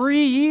for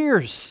 3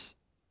 years.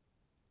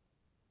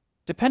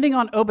 Depending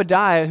on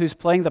Obadiah, who's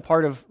playing the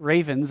part of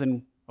ravens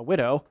and a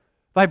widow,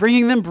 by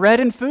bringing them bread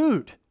and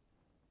food.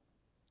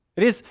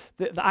 It is,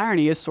 the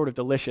irony is sort of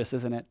delicious,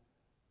 isn't it?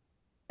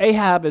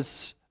 Ahab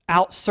is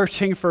out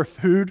searching for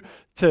food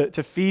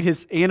to feed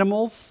his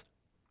animals.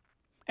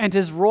 And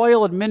his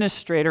royal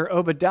administrator,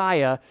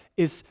 Obadiah,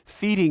 is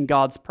feeding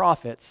God's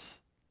prophets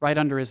right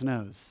under his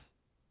nose.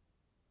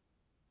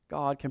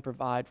 God can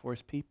provide for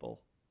His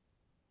people.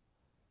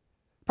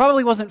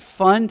 Probably wasn't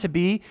fun to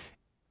be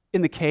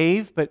in the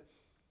cave, but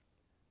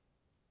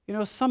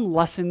some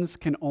lessons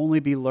can only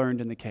be learned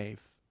in the cave.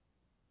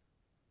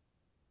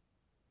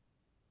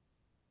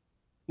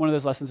 One of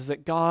those lessons is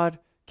that God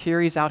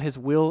carries out His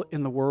will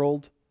in the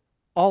world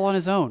all on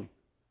His own.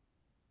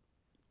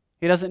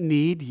 He doesn't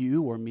need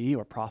you or me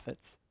or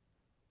prophets.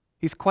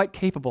 He's quite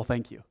capable,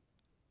 thank you.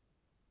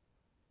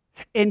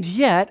 And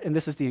yet, and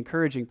this is the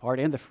encouraging part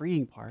and the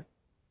freeing part,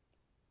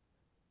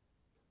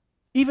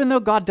 even though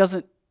God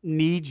doesn't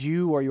need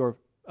you or your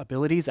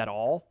abilities at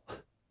all,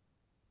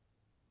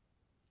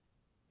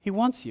 He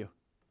wants you.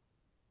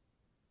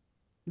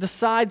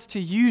 Decides to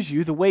use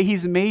you the way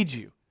He's made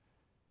you.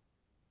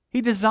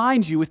 He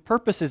designed you with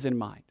purposes in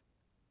mind.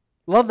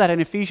 Love that in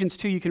Ephesians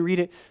 2. You can read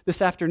it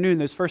this afternoon,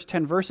 those first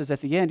 10 verses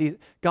at the end.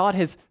 God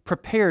has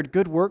prepared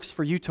good works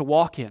for you to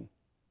walk in.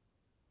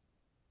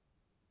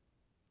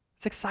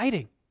 It's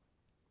exciting.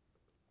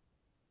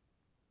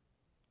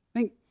 I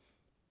think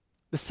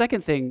the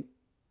second thing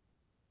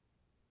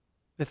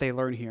that they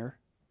learn here,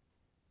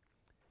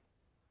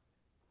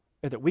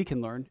 or that we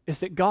can learn, is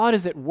that God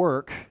is at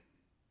work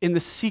in the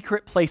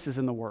secret places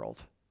in the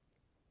world.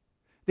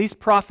 These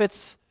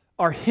prophets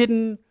are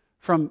hidden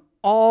from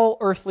all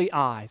earthly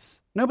eyes.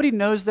 Nobody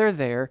knows they're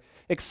there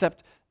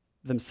except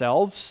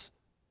themselves,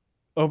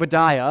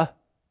 Obadiah,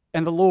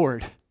 and the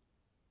Lord.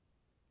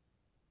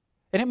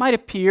 And it might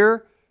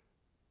appear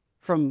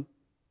from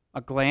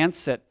a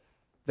glance at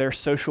their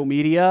social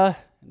media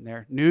and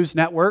their news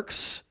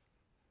networks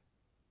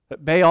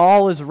that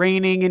Baal is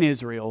reigning in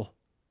Israel.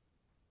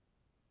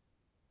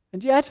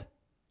 And yet,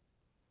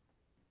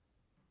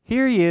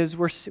 here He is,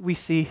 we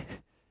see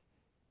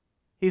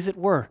He's at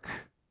work.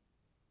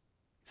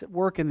 He's at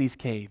work in these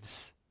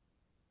caves,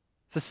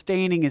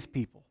 sustaining His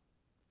people.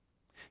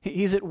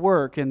 He's at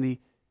work in the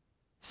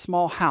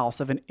small house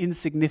of an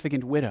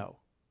insignificant widow.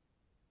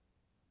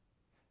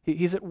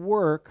 He's at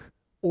work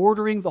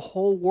ordering the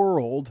whole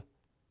world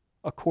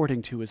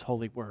according to His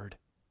holy word.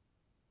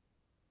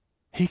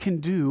 He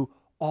can do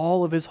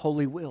all of His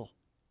holy will.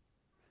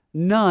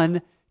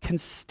 none can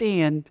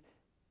stand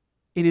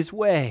in his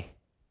way.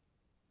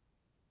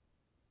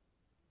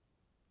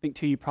 I think,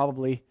 too, you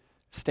probably,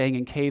 staying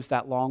in caves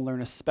that long,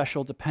 learn a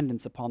special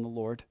dependence upon the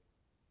Lord.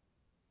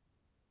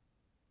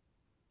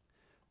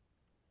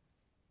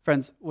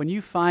 Friends, when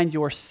you find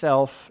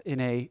yourself in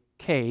a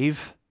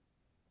cave,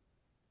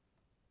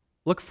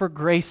 look for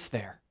grace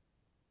there.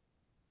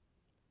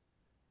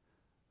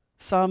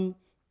 Some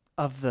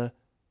of the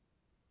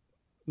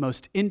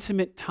most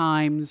intimate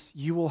times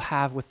you will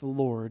have with the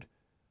Lord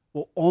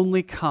will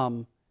only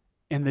come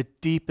in the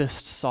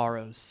deepest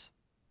sorrows,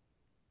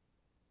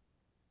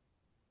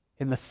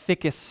 in the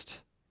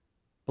thickest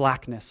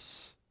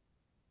blackness.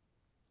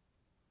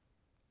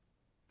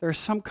 There are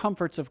some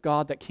comforts of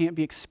God that can't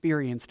be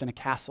experienced in a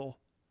castle,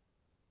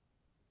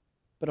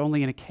 but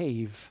only in a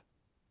cave.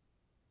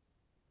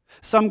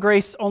 Some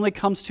grace only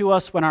comes to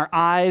us when our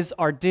eyes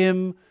are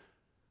dim,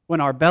 when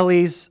our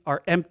bellies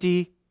are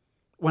empty,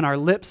 when our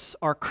lips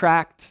are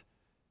cracked,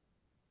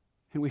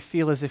 and we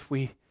feel as if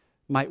we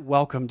might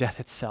welcome death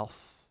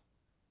itself.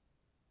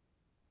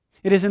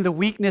 It is in the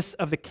weakness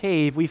of the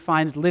cave we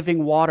find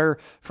living water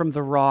from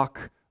the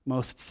rock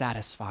most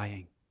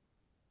satisfying.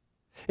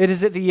 It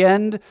is at the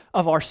end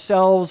of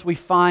ourselves we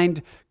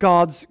find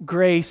God's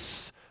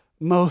grace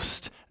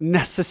most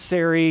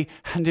necessary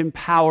and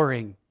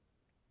empowering.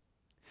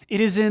 It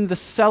is in the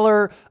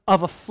cellar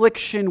of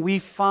affliction we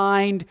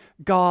find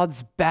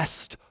God's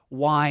best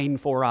wine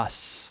for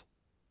us.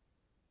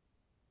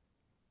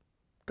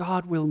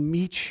 God will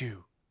meet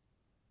you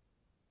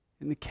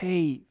in the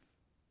cave.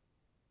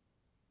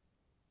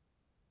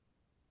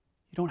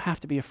 You don't have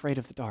to be afraid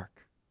of the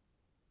dark.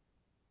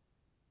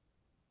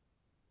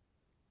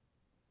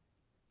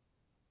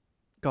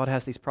 God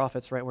has these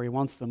prophets right where he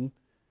wants them,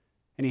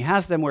 and he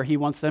has them where he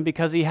wants them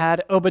because he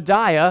had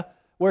Obadiah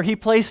where he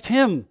placed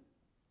him.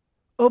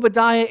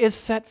 Obadiah is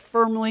set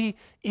firmly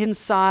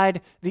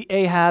inside the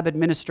Ahab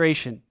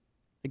administration.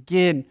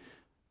 Again,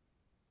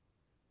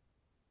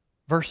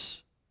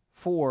 verse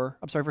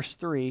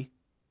 3,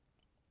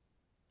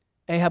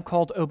 Ahab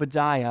called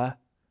Obadiah,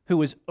 who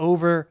was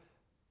over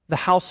the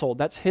household.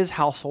 That's his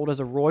household as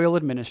a royal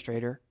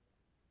administrator.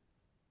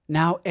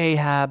 Now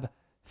Ahab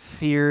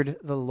feared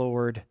the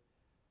Lord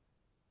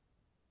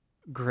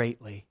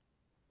greatly.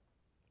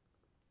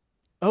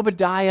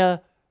 Obadiah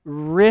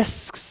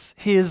risks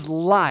his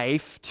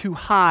life to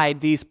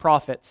hide these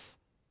prophets.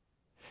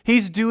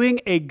 He's doing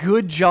a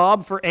good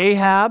job for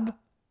Ahab,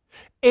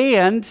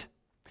 and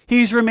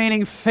he's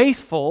remaining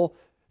faithful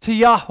to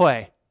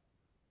Yahweh.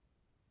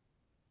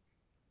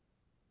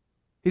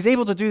 He's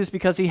able to do this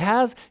because he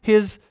has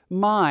his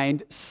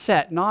mind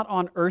set not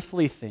on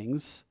earthly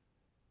things,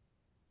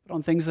 but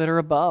on things that are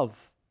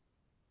above.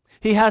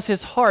 He has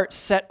his heart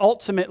set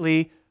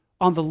ultimately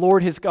on the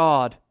Lord his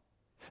God.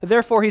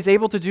 Therefore, he's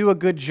able to do a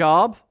good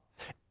job,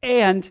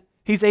 and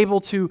he's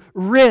able to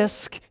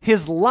risk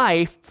his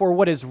life for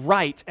what is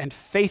right and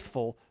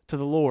faithful to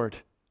the Lord.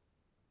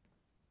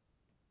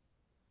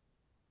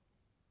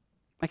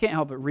 I can't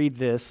help but read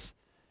this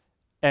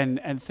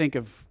and think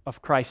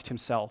of Christ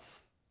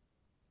himself.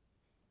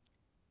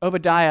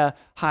 Obadiah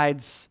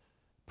hides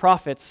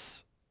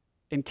prophets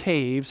in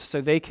caves so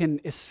they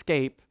can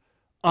escape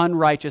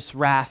unrighteous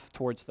wrath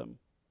towards them.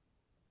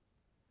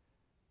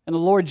 And the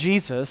Lord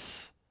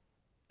Jesus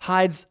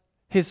hides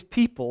his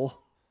people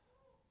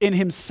in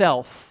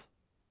himself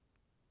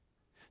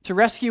to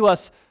rescue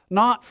us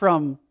not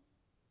from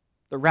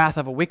the wrath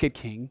of a wicked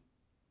king,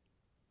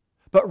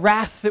 but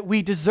wrath that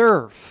we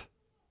deserve.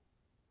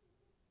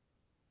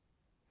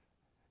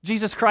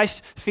 Jesus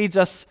Christ feeds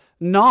us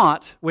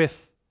not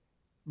with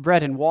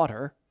bread and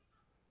water,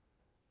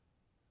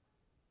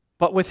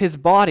 but with his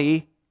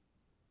body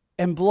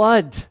and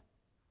blood.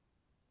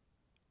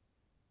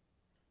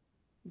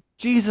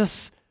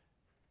 Jesus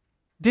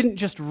didn't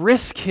just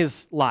risk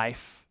his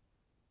life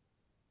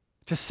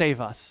to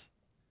save us,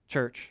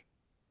 church.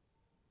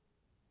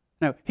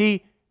 No,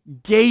 he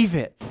gave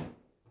it.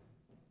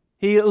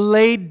 He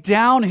laid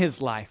down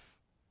his life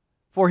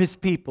for his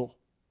people.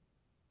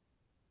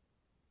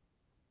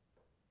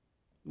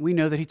 We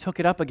know that he took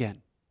it up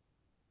again.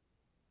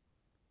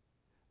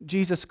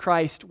 Jesus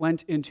Christ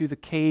went into the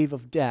cave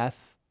of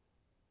death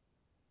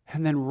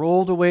and then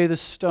rolled away the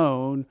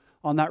stone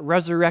on that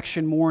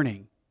resurrection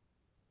morning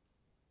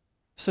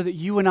so that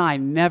you and I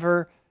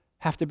never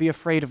have to be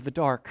afraid of the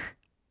dark,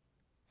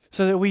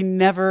 so that we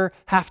never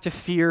have to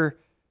fear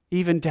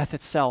even death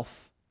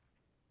itself.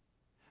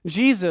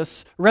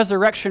 Jesus'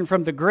 resurrection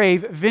from the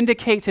grave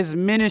vindicates his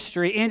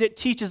ministry, and it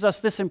teaches us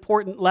this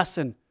important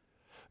lesson.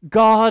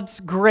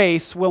 God's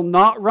grace will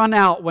not run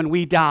out when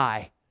we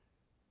die.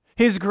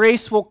 His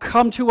grace will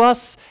come to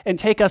us and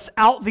take us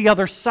out the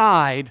other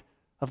side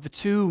of the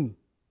tomb.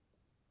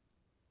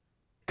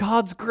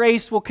 God's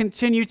grace will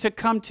continue to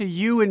come to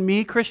you and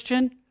me,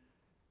 Christian,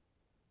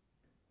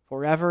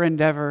 forever and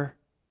ever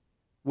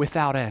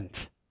without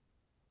end.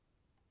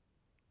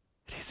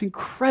 It is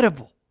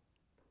incredible.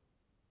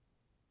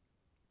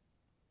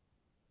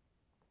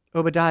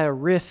 Obadiah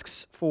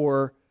risks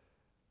for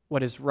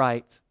what is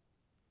right.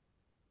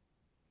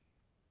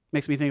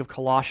 Makes me think of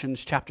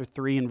Colossians chapter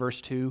 3 and verse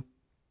 2.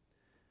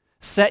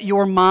 Set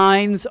your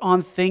minds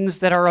on things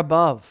that are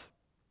above,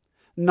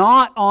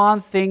 not on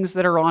things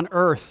that are on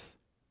earth,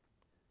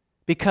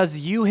 because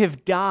you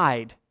have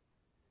died,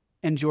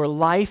 and your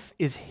life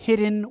is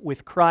hidden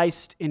with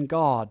Christ in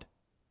God.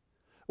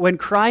 When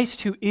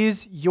Christ, who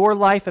is your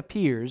life,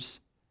 appears,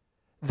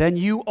 then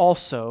you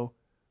also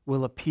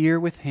will appear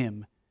with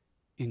him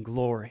in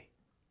glory.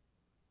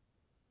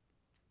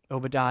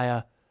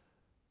 Obadiah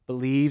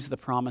believes the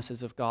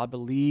promises of God,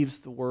 believes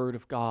the word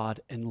of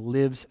God, and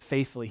lives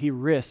faithfully. He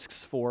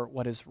risks for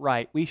what is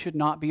right. We should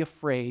not be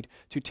afraid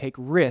to take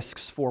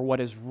risks for what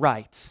is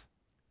right.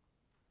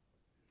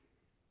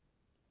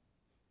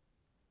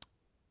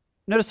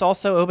 Notice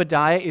also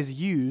Obadiah is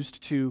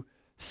used to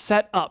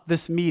set up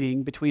this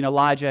meeting between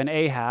Elijah and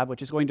Ahab,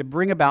 which is going to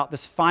bring about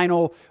this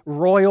final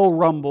royal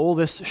rumble,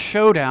 this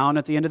showdown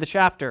at the end of the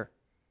chapter.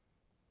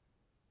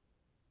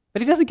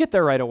 But he doesn't get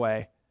there right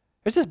away.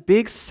 There's this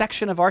big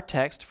section of our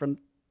text from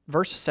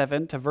verse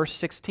 7 to verse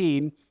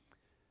 16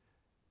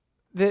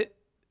 that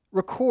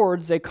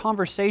records a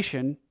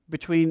conversation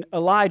between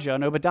Elijah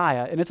and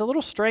Obadiah, and it's a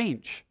little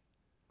strange.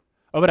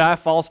 Obadiah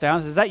falls down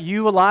and says, "Is that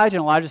you, Elijah?"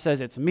 And Elijah says,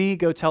 "It's me.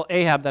 Go tell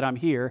Ahab that I'm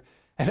here."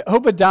 And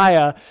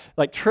Obadiah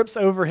trips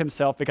over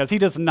himself because he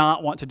does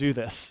not want to do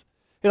this.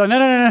 He's like, no.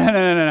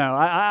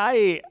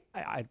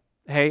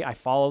 Hey, I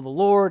follow the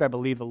Lord. I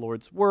believe the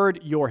Lord's word.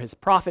 You're his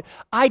prophet.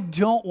 I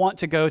don't want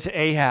to go to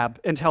Ahab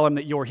and tell him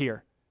that you're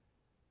here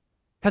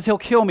because he'll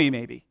kill me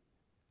maybe.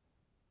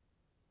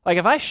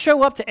 If I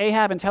show up to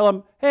Ahab and tell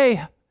him,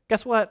 "Hey,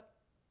 guess what?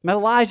 Met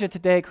Elijah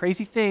today.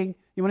 Crazy thing.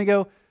 You want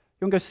to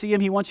go see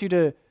him? He wants you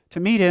to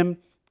meet him."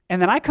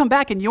 And then I come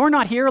back and you're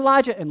not here,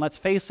 Elijah. And let's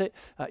face it,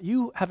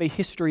 you have a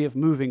history of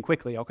moving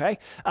quickly, okay?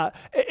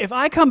 If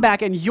I come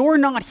back and you're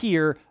not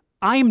here,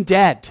 I'm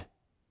dead.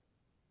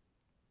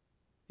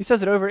 He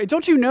says it over.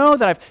 Don't you know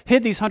that I've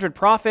hid these 100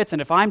 prophets,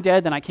 and if I'm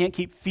dead, then I can't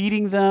keep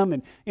feeding them?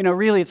 And,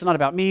 really, it's not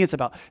about me. It's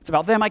about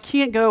them. I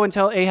can't go and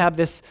tell Ahab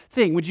this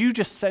thing. Would you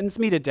just sentence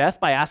me to death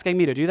by asking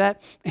me to do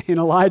that? And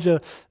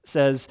Elijah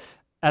says,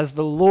 "As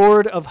the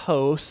Lord of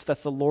hosts,"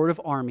 that's the Lord of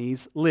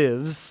armies,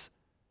 "lives,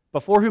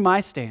 before whom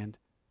I stand,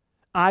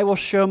 I will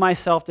show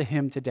myself to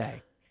him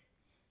today."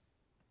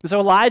 And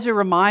so Elijah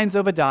reminds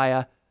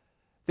Obadiah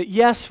that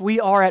yes, we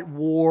are at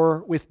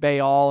war with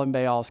Baal and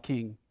Baal's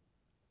king,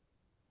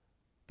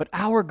 but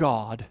our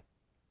God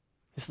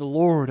is the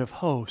Lord of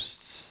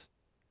hosts.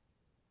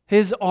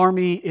 His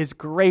army is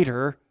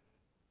greater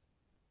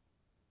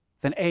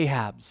than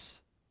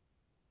Ahab's.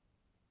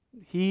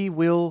 He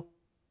will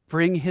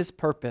bring his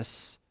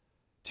purpose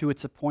to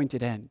its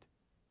appointed end.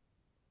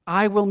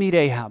 I will meet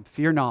Ahab,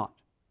 fear not.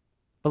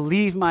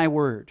 Believe my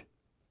word.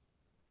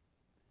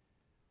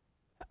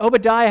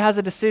 Obadiah has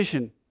a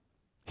decision.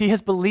 He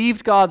has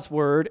believed God's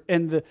word,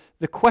 and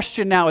the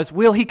question now is,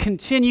 will he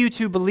continue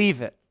to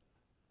believe it?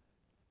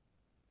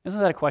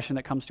 Isn't that a question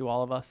that comes to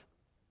all of us?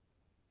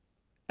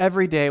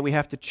 Every day we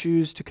have to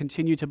choose to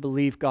continue to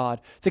believe God,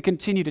 to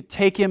continue to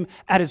take him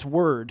at his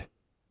word.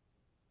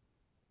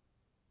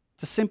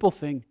 It's a simple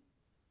thing,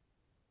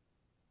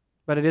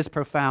 but it is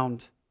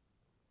profound.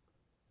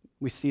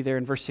 We see there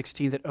in verse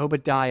 16 that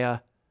Obadiah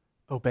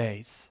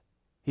obeys.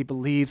 He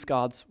believes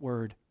God's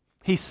word.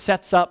 He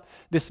sets up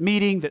this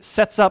meeting that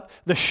sets up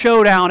the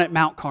showdown at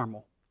Mount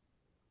Carmel.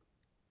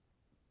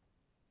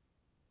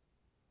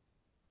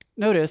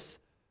 Notice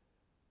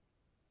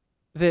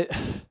that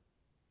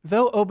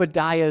though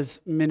Obadiah's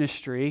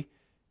ministry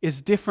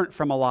is different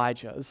from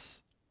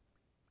Elijah's,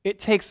 it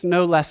takes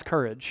no less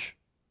courage.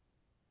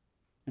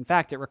 In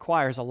fact, it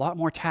requires a lot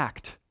more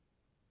tact.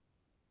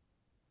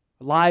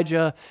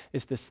 Elijah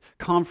is this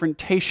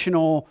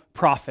confrontational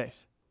prophet.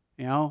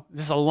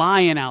 There's a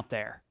lion out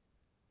there.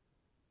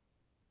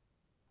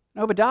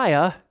 And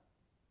Obadiah,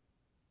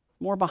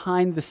 more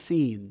behind the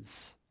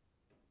scenes,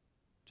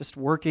 just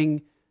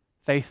working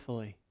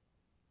faithfully.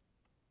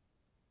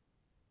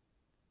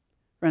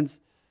 Friends,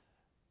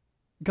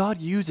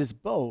 God uses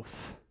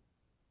both.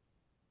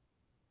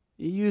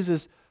 He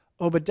uses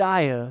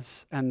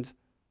Obadiah's and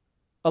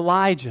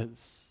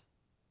Elijah's.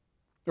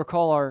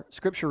 Recall our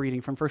scripture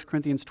reading from 1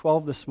 Corinthians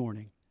 12 this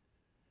morning.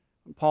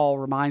 Paul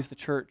reminds the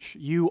church,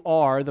 you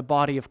are the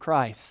body of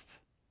Christ.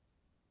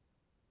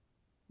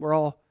 We're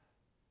all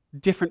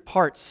different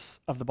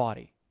parts of the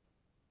body.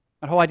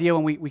 That whole idea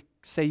when we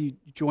say you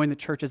join the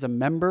church as a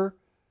member,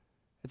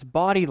 it's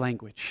body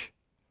language,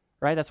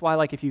 right? That's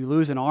why if you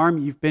lose an arm,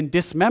 you've been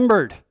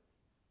dismembered.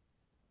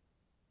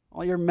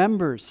 All your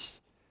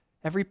members,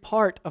 every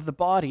part of the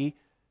body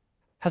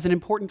has an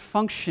important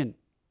function.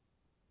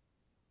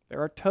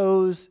 There are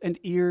toes and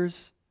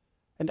ears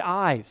and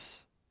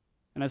eyes.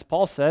 And as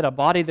Paul said, a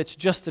body that's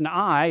just an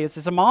eye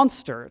is a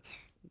monster.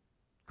 It's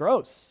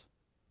gross.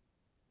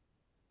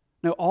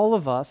 No, all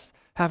of us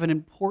have an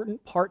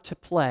important part to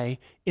play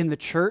in the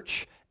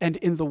church and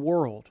in the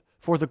world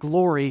for the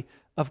glory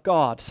of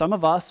God. Some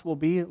of us will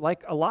be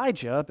like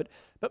Elijah,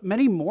 but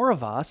many more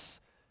of us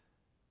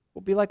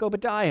will be like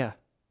Obadiah.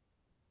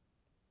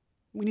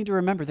 We need to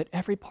remember that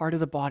every part of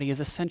the body is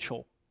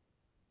essential.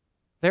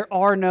 There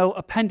are no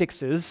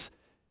appendixes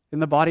in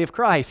the body of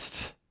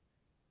Christ.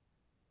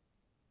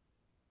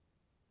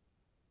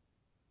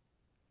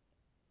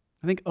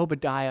 I think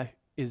Obadiah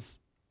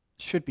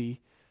should be,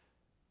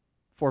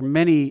 for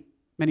many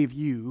of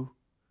you,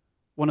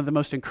 one of the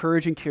most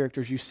encouraging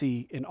characters you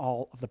see in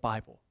all of the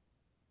Bible.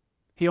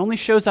 He only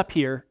shows up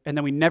here, and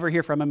then we never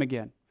hear from him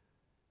again.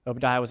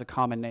 Obadiah was a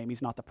common name.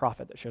 He's not the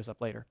prophet that shows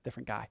up later.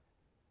 Different guy.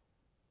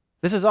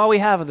 This is all we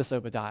have of this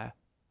Obadiah.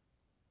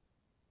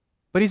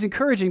 But he's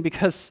encouraging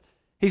because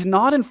he's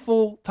not in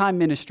full-time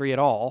ministry at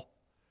all,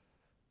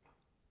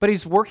 but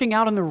he's working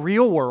out in the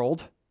real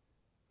world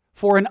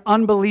for an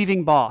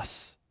unbelieving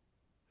boss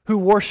who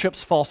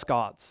worships false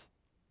gods.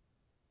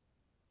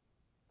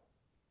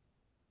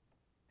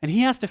 And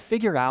he has to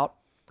figure out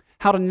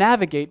how to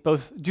navigate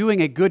both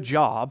doing a good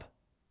job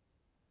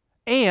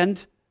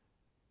and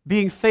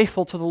being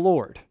faithful to the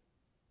Lord,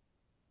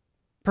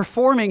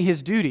 performing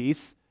his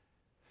duties,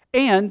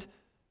 and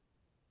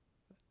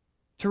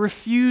to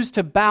refuse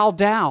to bow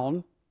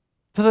down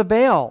to the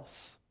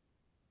Baals.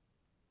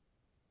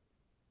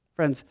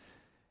 Friends,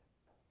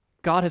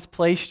 God has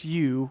placed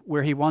you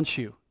where he wants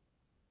you.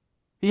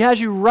 He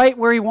has you right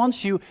where he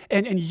wants you,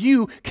 and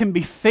you can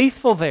be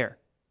faithful there.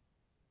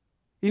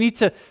 You need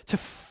to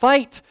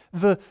fight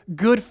the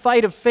good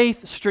fight of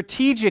faith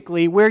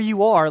strategically where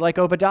you are, like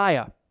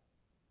Obadiah.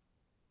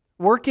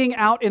 Working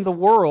out in the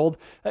world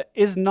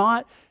is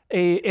not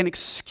an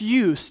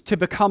excuse to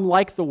become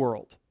like the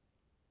world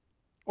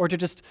or to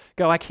just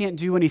go, I can't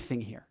do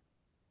anything here.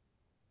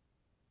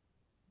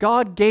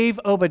 God gave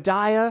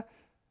Obadiah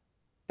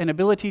an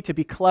ability to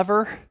be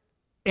clever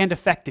and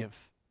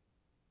effective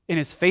in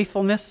his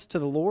faithfulness to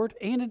the Lord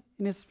and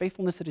in his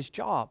faithfulness at his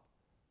job.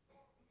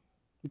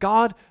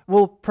 God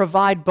will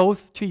provide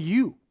both to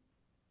you.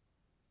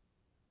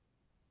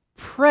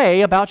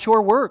 Pray about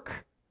your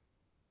work.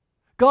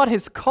 God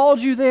has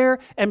called you there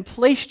and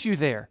placed you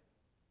there.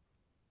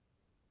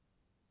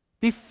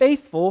 Be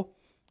faithful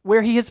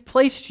where he has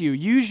placed you.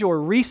 Use your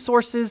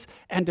resources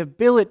and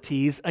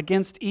abilities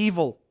against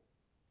evil.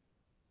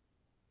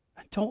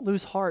 And don't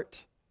lose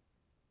heart.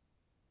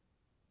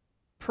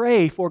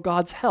 Pray for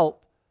God's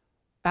help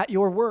at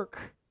your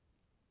work.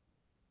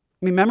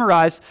 We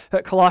memorize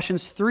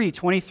Colossians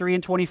 3:23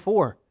 and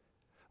 24.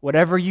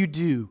 Whatever you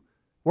do,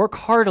 work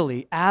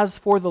heartily as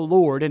for the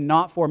Lord and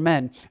not for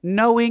men,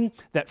 knowing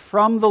that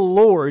from the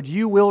Lord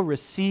you will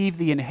receive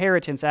the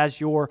inheritance as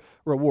your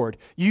reward.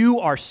 You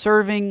are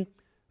serving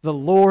the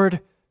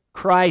Lord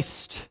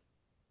Christ.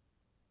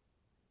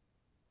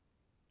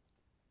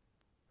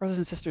 Brothers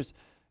and sisters,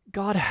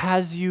 God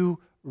has you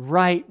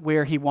right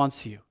where he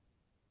wants you.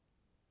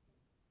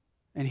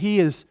 And he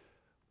is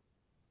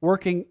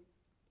working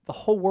the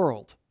whole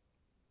world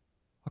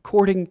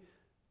according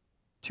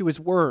to his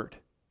word.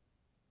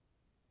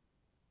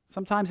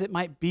 Sometimes it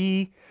might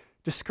be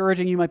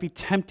discouraging. You might be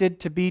tempted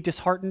to be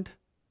disheartened.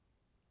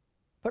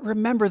 But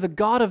remember, the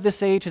God of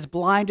this age has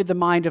blinded the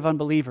mind of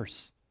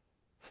unbelievers.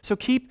 So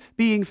keep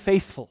being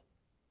faithful.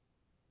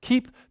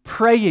 Keep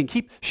praying.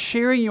 Keep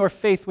sharing your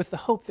faith with the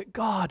hope that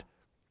God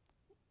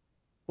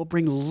will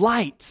bring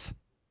light,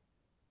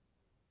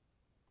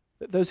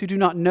 that those who do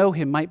not know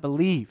him might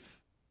believe.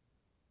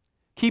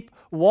 Keep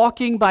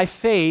walking by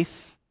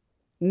faith,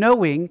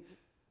 knowing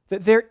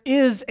that there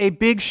is a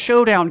big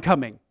showdown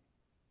coming.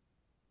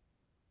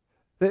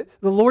 That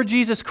the Lord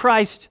Jesus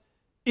Christ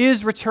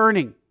is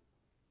returning.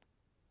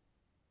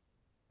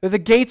 That the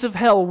gates of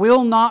hell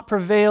will not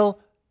prevail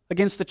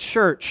against the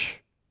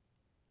church.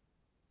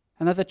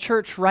 And that the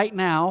church right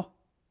now,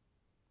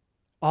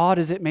 odd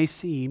as it may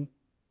seem,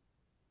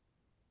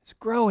 is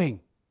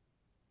growing.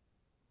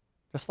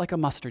 Just like a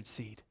mustard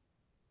seed.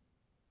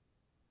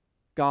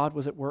 God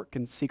was at work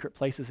in secret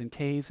places and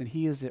caves, and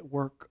he is at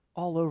work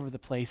all over the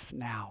place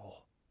now.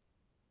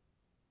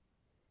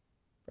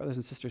 Brothers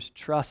and sisters,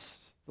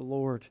 trust the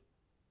Lord.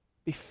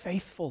 Be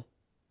faithful.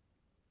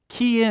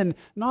 Key in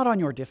not on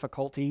your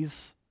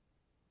difficulties,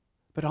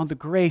 but on the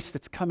grace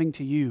that's coming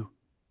to you.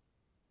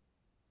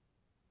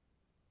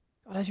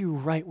 God has you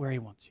right where he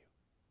wants you.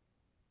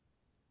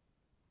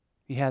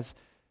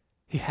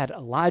 He had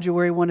Elijah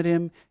where he wanted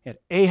him. He had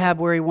Ahab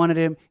where he wanted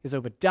him. He has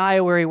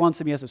Obadiah where he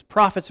wants him. He has his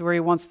prophets where he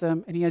wants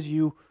them. And he has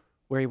you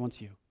where he wants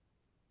you.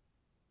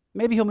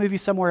 Maybe he'll move you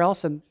somewhere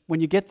else, and when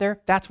you get there,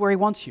 that's where he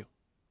wants you.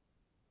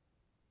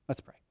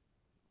 Let's pray.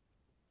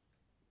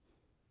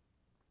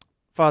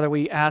 Father,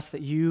 we ask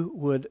that you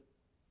would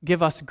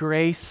give us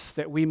grace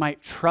that we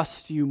might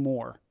trust you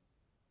more.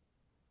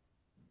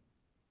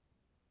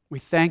 We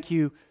thank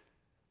you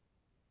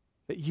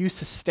that you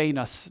sustain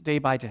us day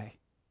by day.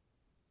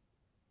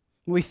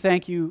 We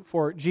thank you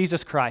for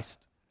Jesus Christ,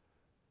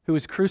 who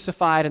was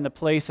crucified in the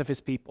place of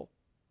his people,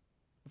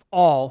 of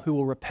all who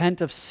will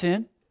repent of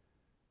sin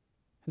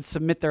and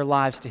submit their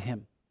lives to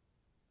him.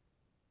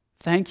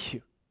 Thank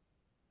you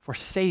for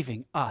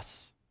saving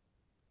us.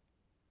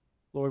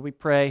 Lord, we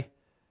pray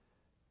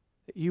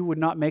that you would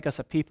not make us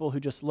a people who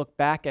just look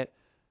back at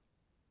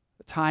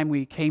the time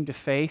we came to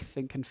faith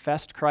and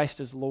confessed Christ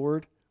as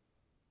Lord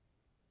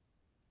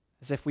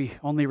as if we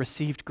only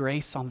received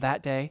grace on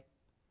that day,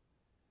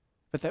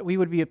 but that we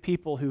would be a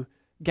people who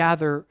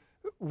gather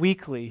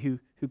weekly, who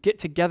get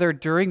together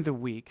during the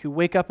week, who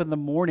wake up in the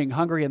morning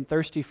hungry and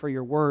thirsty for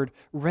your word,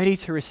 ready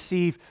to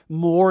receive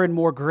more and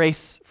more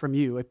grace from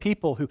you. A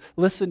people who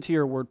listen to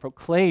your word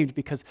proclaimed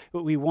because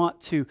we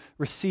want to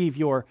receive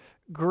your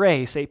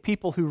grace. A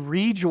people who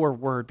read your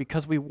word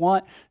because we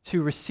want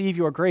to receive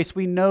your grace.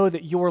 We know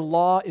that your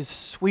law is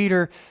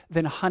sweeter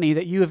than honey,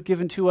 that you have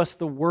given to us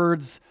the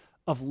words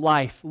of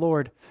life.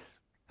 Lord,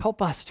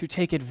 help us to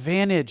take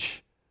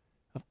advantage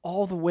of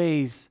all the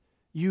ways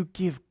you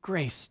give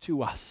grace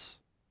to us.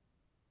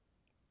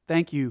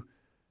 Thank you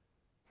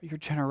for your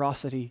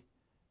generosity,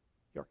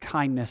 your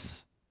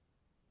kindness,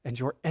 and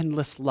your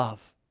endless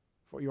love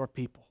for your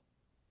people,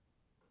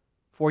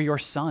 for your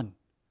Son,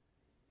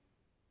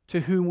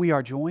 to whom we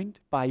are joined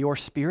by your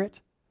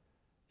Spirit,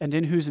 and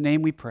in whose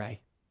name we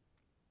pray.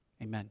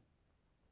 Amen.